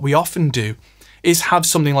instead, what we often do is have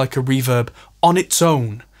something like a reverb on its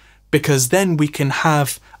own, because then we can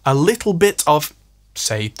have a little bit of,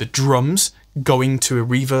 say, the drums going to a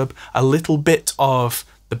reverb, a little bit of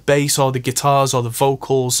the bass or the guitars or the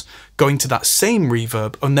vocals going to that same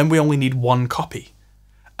reverb, and then we only need one copy.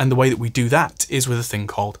 And the way that we do that is with a thing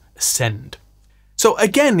called a send. So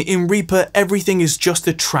again, in Reaper, everything is just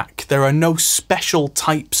a track. There are no special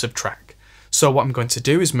types of track. So what I'm going to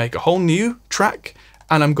do is make a whole new track,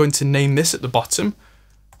 and I'm going to name this at the bottom,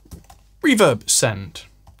 Reverb Send.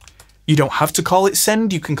 You don't have to call it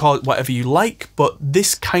send, you can call it whatever you like, but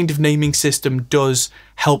this kind of naming system does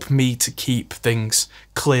help me to keep things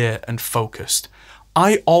clear and focused.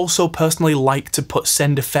 I also personally like to put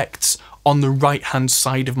send effects on the right hand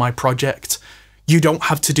side of my project. You don't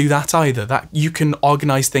have to do that either. That you can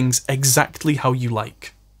organize things exactly how you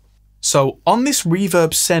like. So on this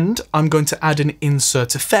reverb send, I'm going to add an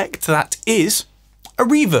insert effect that is a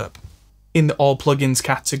reverb. In the all plugins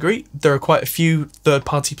category, there are quite a few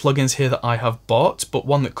third-party plugins here that I have bought, but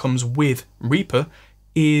one that comes with Reaper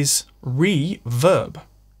is Reverb.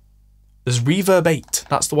 There's Reverb 8,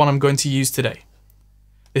 that's the one I'm going to use today.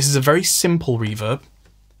 This is a very simple reverb,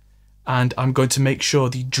 and I'm going to make sure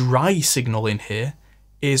the dry signal in here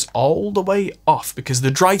is all the way off, because the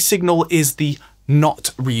dry signal is the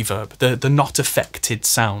not reverb, the not affected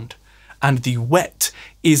sound. And the wet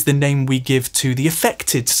is the name we give to the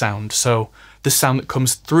affected sound, so the sound that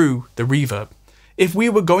comes through the reverb. If we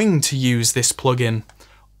were going to use this plugin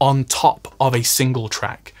on top of a single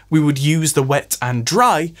track, we would use the wet and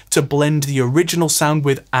dry to blend the original sound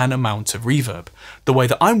with an amount of reverb. The way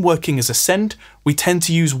that I'm working as a send, we tend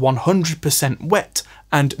to use 100% wet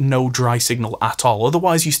and no dry signal at all.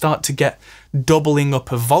 Otherwise you start to get doubling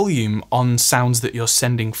up of volume on sounds that you're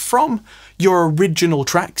sending from your original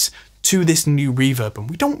tracks to this new reverb, and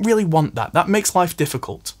we don't really want that. That makes life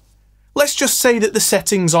difficult. Let's just say that the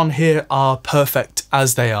settings on here are perfect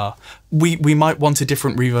as they are. We might want a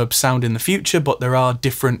different reverb sound in the future, but there are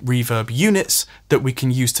different reverb units that we can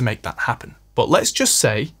use to make that happen. But let's just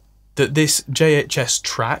say that this JHS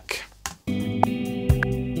track,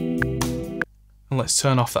 and let's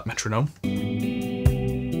turn off that metronome.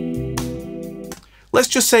 Let's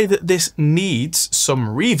just say that this needs some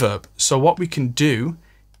reverb. So what we can do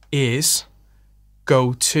is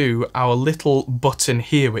go to our little button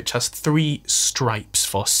here, which has 3 stripes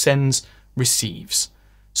for sends, receives.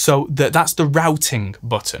 So that's the routing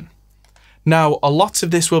button. Now, a lot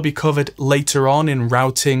of this will be covered later on in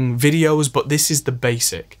routing videos, but this is the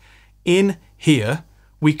basic. In here,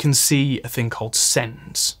 we can see a thing called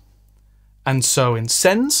sends. And so in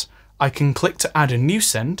sends, I can click to add a new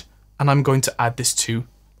send, and I'm going to add this to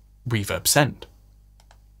reverb send.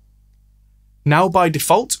 Now by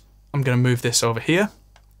default, I'm going to move this over here.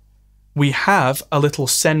 We have a little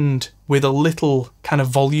send with a little kind of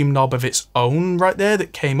volume knob of its own right there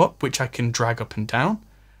that came up, which I can drag up and down.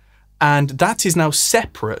 And that is now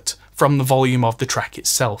separate from the volume of the track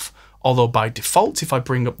itself. Although by default, if I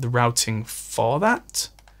bring up the routing for that,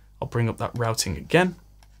 I'll bring up that routing again.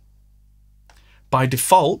 By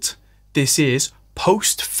default, this is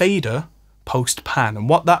post fader, post pan. And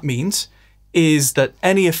what that means is that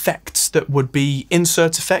any effects that would be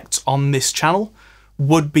insert effects on this channel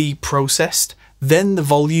would be processed, then the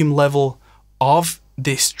volume level of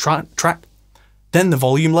this track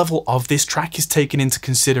is taken into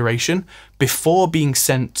consideration before being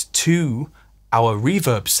sent to our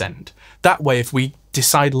reverb send. That way, if we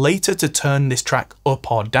decide later to turn this track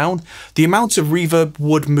up or down, the amount of reverb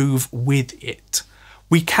would move with it.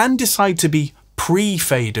 We can decide to be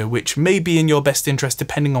pre-fader, which may be in your best interest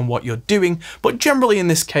depending on what you're doing, but generally in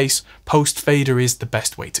this case, post-fader is the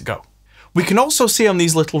best way to go. We can also see on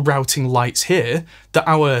these little routing lights here that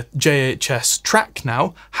our JHS track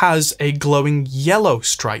now has a glowing yellow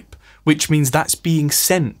stripe, which means that's being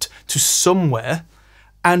sent to somewhere,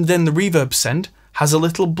 and then the reverb send has a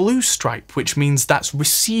little blue stripe, which means that's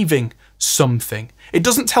receiving something. It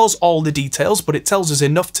doesn't tell us all the details, but it tells us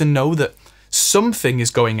enough to know that something is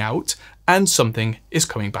going out and something is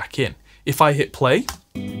coming back in. If I hit play,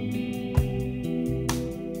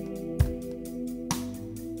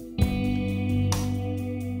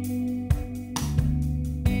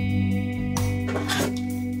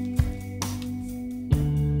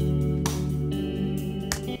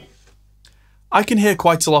 I can hear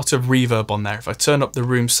quite a lot of reverb on there. If I turn up the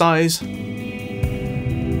room size,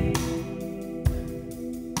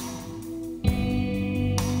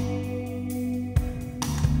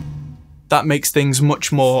 that makes things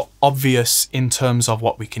much more obvious in terms of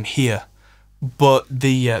what we can hear. But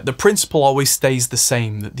the principle always stays the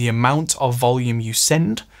same, that the amount of volume you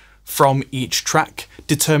send from each track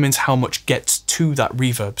determines how much gets to that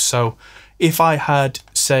reverb. So if I had,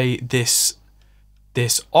 say, this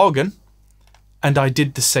organ, and I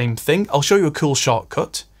did the same thing, I'll show you a cool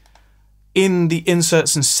shortcut. In the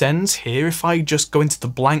inserts and sends here, if I just go into the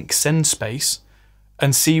blank send space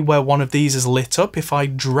and see where one of these is lit up, if I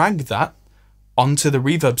drag that onto the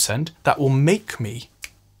reverb send, that will make me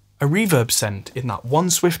a reverb send in that one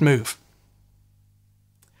swift move.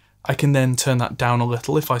 I can then turn that down a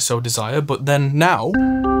little if I so desire, but then now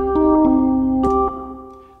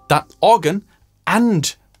that organ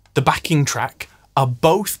and the backing track are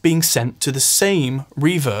both being sent to the same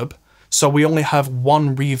reverb, so we only have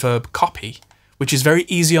one reverb copy, which is very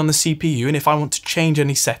easy on the CPU, and if I want to change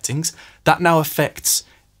any settings, that now affects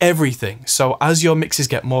everything. So as your mixes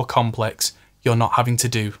get more complex, you're not having to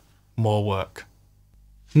do more work.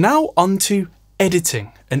 Now on to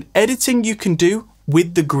editing. And editing you can do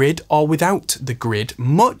with the grid or without the grid,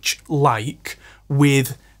 much like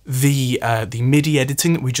with the MIDI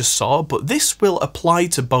editing that we just saw, but this will apply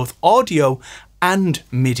to both audio and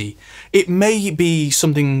MIDI. It may be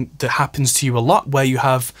something that happens to you a lot where you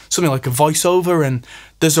have something like a voiceover and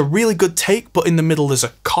there's a really good take, but in the middle there's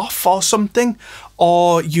a cough or something,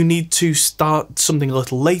 or you need to start something a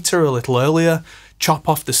little later, a little earlier, chop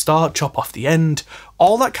off the start, chop off the end.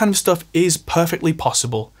 All that kind of stuff is perfectly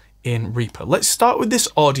possible in Reaper. Let's start with this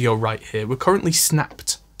audio right here. We're currently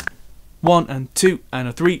snapped. 1 and 2 and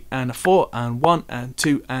a 3 and a 4 and 1 and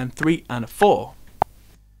 2 and 3 and a 4.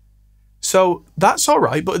 So that's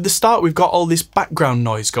alright, but at the start we've got all this background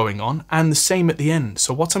noise going on and the same at the end.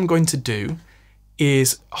 So what I'm going to do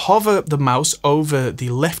is hover the mouse over the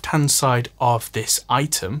left hand side of this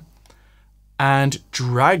item and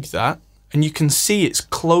drag that, and you can see it's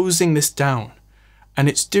closing this down and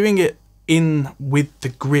it's doing it in with the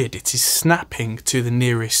grid. It is snapping to the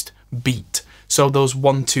nearest beat. So those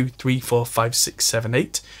 1, 2, 3, 4, 5, 6, 7,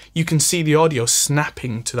 8, you can see the audio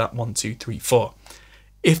snapping to that 1, 2, 3, 4.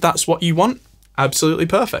 If that's what you want, absolutely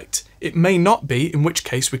perfect. It may not be, in which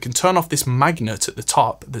case we can turn off this magnet at the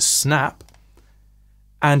top, the snap.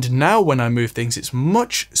 And now when I move things, it's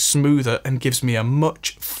much smoother and gives me a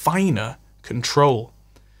much finer control.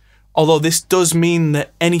 Although this does mean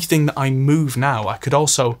that anything that I move now, I could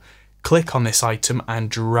also click on this item and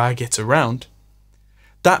drag it around.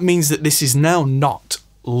 That means that this is now not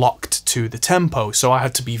locked to the tempo, so I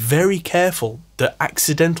have to be very careful that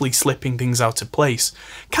accidentally slipping things out of place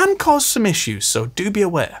can cause some issues, so do be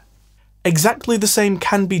aware. Exactly the same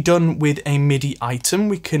can be done with a MIDI item.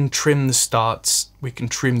 We can trim the starts, we can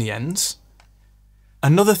trim the ends.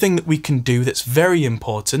 Another thing that we can do that's very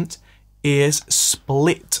important is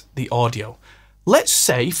split the audio. Let's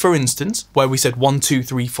say, for instance, where we said 1, 2,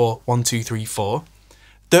 3, 4, 1, 2, 3, 4,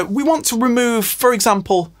 that we want to remove, for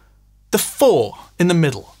example, the 4 in the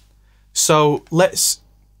middle. So let's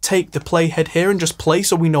take the playhead here and just play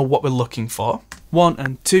so we know what we're looking for. 1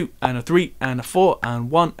 and 2 and a 3 and a 4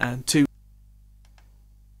 and 1 and 2.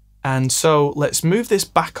 And so let's move this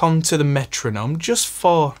back onto the metronome just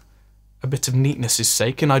for a bit of neatness'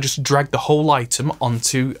 sake, and I just drag the whole item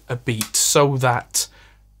onto a beat so that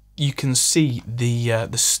you can see the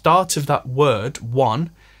start of that word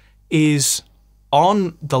 1 is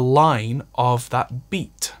on the line of that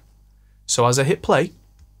beat. So as I hit play,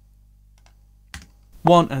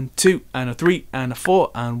 1 and 2 and a 3 and a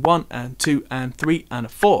 4 and 1 and 2 and 3 and a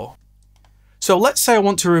 4. So let's say I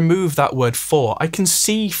want to remove that word 4. I can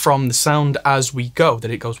see from the sound as we go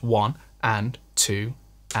that it goes 1 and 2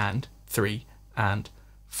 and 3 and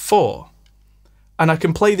 4. And I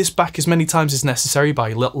can play this back as many times as necessary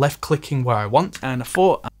by left clicking where I want, and a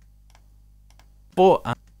 4, 4,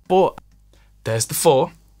 4. There's the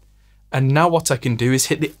 4. And now what I can do is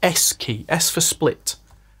hit the S key, S for split,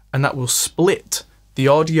 and that will split the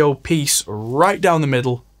audio piece right down the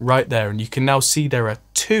middle, right there. And you can now see there are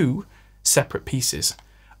 2 separate pieces.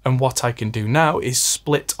 And what I can do now is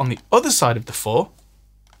split on the other side of the 4.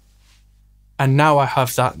 And now I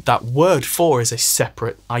have that word 4 as a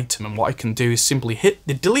separate item. And what I can do is simply hit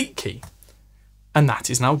the delete key. And that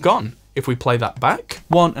is now gone. If we play that back,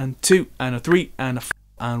 1 and 2 and a 3 and a 4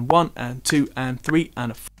 and 1 and 2 and 3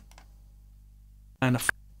 and a 4 and a 4.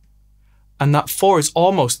 And that 4 is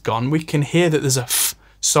almost gone. We can hear that there's a F.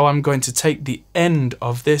 So I'm going to take the end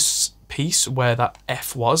of this piece where that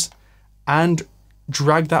F was and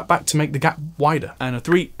drag that back to make the gap wider. And a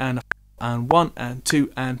 3 and a 4 and 1 and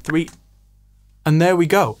 2 and 3. And there we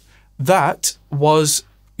go. That was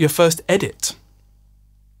your first edit.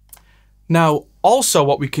 Now, also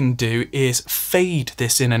what we can do is fade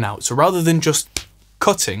this in and out. So rather than just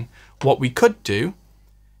cutting, what we could do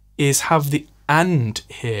is have the and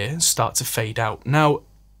here start to fade out. Now,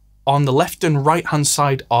 on the left and right hand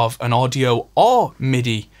side of an audio or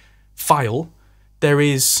MIDI file, there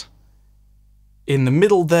is in the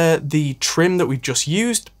middle there the trim that we've just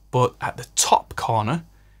used, but at the top corner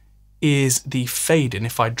is the fade. And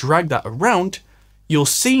if I drag that around, you'll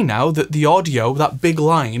see now that the audio, that big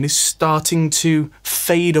line, is starting to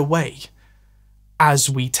fade away as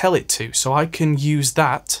we tell it to. So I can use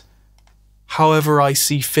that however I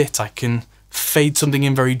see fit. I can fade something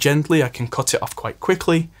in very gently, I can cut it off quite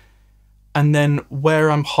quickly, and then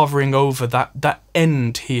where I'm hovering over that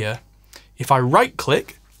end here, if I right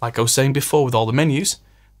click, like I was saying before with all the menus,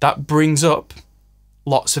 that brings up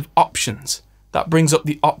lots of options. That brings up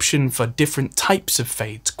the option for different types of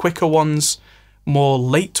fades, quicker ones, more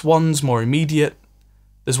late ones, more immediate.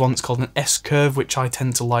 There's one that's called an S-curve, which I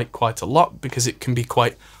tend to like quite a lot because it can be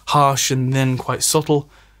quite harsh and then quite subtle.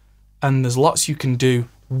 And there's lots you can do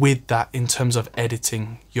with that in terms of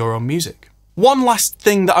editing your own music. One last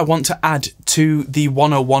thing that I want to add to the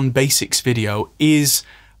 101 Basics video is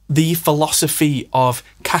the philosophy of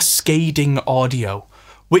cascading audio,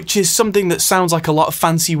 which is something that sounds like a lot of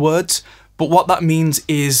fancy words, but what that means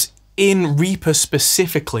is in Reaper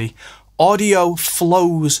specifically, audio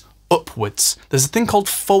flows upwards. There's a thing called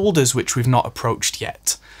folders which we've not approached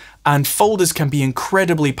yet, and folders can be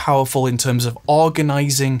incredibly powerful in terms of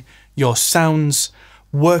organizing your sounds,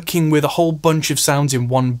 working with a whole bunch of sounds in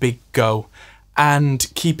one big go,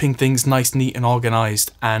 and keeping things nice, neat and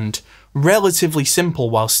organized and relatively simple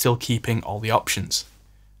while still keeping all the options.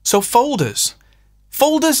 So folders,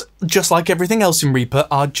 just like everything else in Reaper,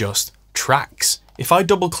 are just tracks. If I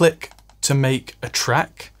double click to make a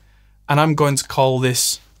track, and I'm going to call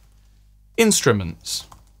this instruments,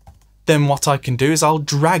 then what I can do is I'll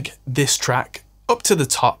drag this track up to the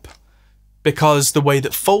top, because the way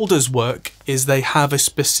that folders work is they have a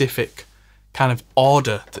specific kind of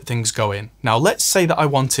order that things go in. Now let's say that I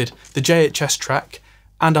wanted the JHS track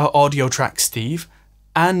and our audio track Steve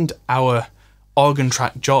and our organ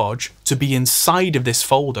track George to be inside of this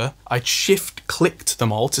folder. I'd shift clicked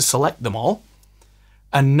them all to select them all,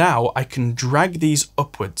 and now I can drag these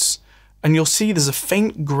upwards, and you'll see there's a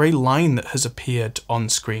faint grey line that has appeared on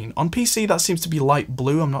screen. On PC that seems to be light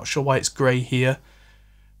blue, I'm not sure why it's grey here,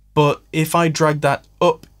 but if I drag that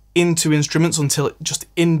up into instruments until it just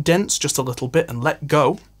indents just a little bit and let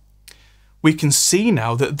go, we can see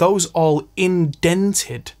now that those all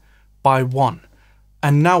indented by 1.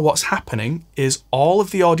 And now what's happening is all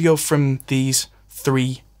of the audio from these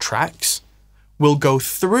 3 tracks will go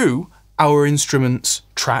through our instruments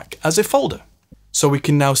track as a folder. So we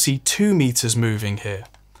can now see 2 meters moving here.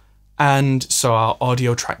 And so our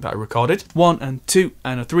audio track that I recorded, 1 and 2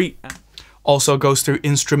 and a 3, also goes through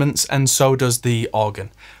instruments, and so does the organ.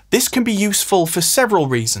 This can be useful for several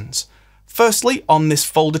reasons. Firstly, on this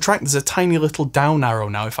folder track, there's a tiny little down arrow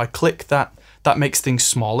now. If I click that, that makes things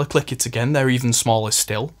smaller. Click it again, they're even smaller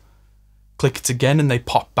still. Click it again and they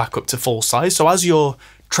pop back up to full size. So as your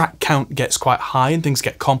track count gets quite high and things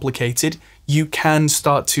get complicated, you can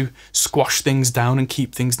start to squash things down and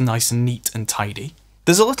keep things nice and neat and tidy.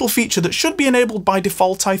 There's a little feature that should be enabled by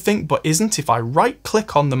default, I think, but isn't. If I right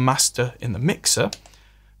click on the master in the mixer,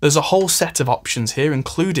 there's a whole set of options here,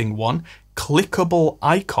 including one clickable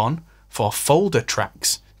icon for folder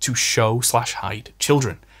tracks to show/hide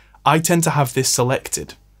children. I tend to have this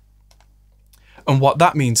selected. And what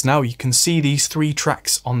that means now, you can see these 3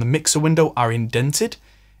 tracks on the mixer window are indented.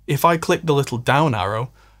 If I click the little down arrow,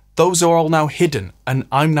 those are all now hidden, and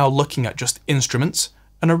I'm now looking at just instruments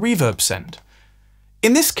and a reverb send.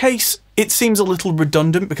 In this case, it seems a little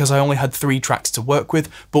redundant because I only had 3 tracks to work with,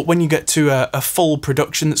 but when you get to a full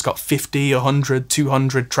production that's got 50, 100,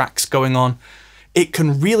 200 tracks going on, it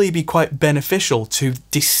can really be quite beneficial to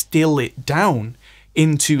distill it down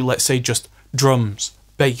into, let's say, just drums,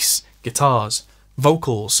 bass, guitars,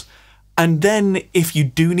 vocals. And then if you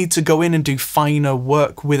do need to go in and do finer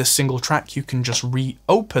work with a single track, you can just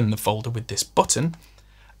reopen the folder with this button,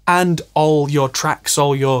 and all your tracks,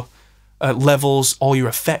 all your levels, all your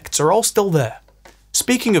effects are all still there.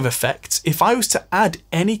 Speaking of effects, if I was to add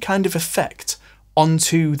any kind of effect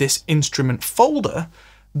onto this instrument folder,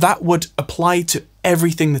 that would apply to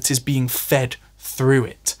everything that is being fed through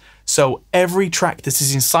it. So every track that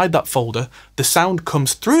is inside that folder, the sound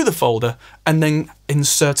comes through the folder, and then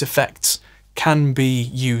insert effects can be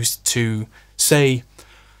used to, say,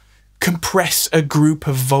 compress a group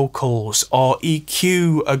of vocals or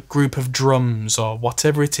EQ a group of drums or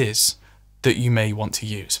whatever it is that you may want to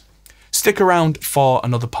use. Stick around for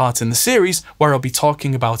another part in the series where I'll be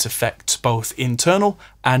talking about effects both internal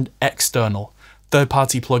and external,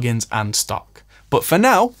 third-party plugins and stock. But for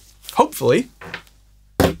now, hopefully,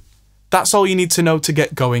 that's all you need to know to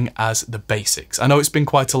get going as the basics. I know it's been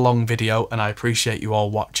quite a long video and I appreciate you all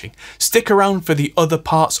watching. Stick around for the other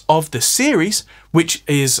parts of the series, which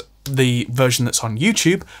is the version that's on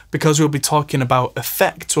YouTube, because we'll be talking about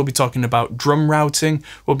effects, we'll be talking about drum routing,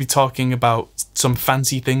 we'll be talking about some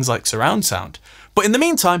fancy things like surround sound. But in the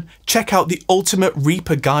meantime, check out the Ultimate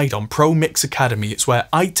Reaper Guide on Pro Mix Academy. It's where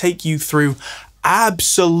I take you through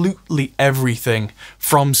absolutely everything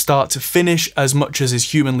from start to finish as much as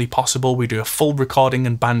is humanly possible. We do a full recording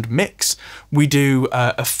and band mix. We do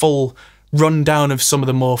a full rundown of some of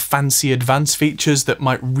the more fancy advanced features that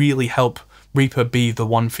might really help Reaper be the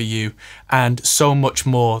one for you, and so much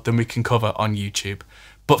more than we can cover on YouTube.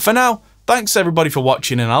 But for now, thanks everybody for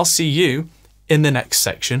watching, and I'll see you in the next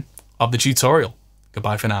section of the tutorial.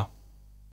 Goodbye for now.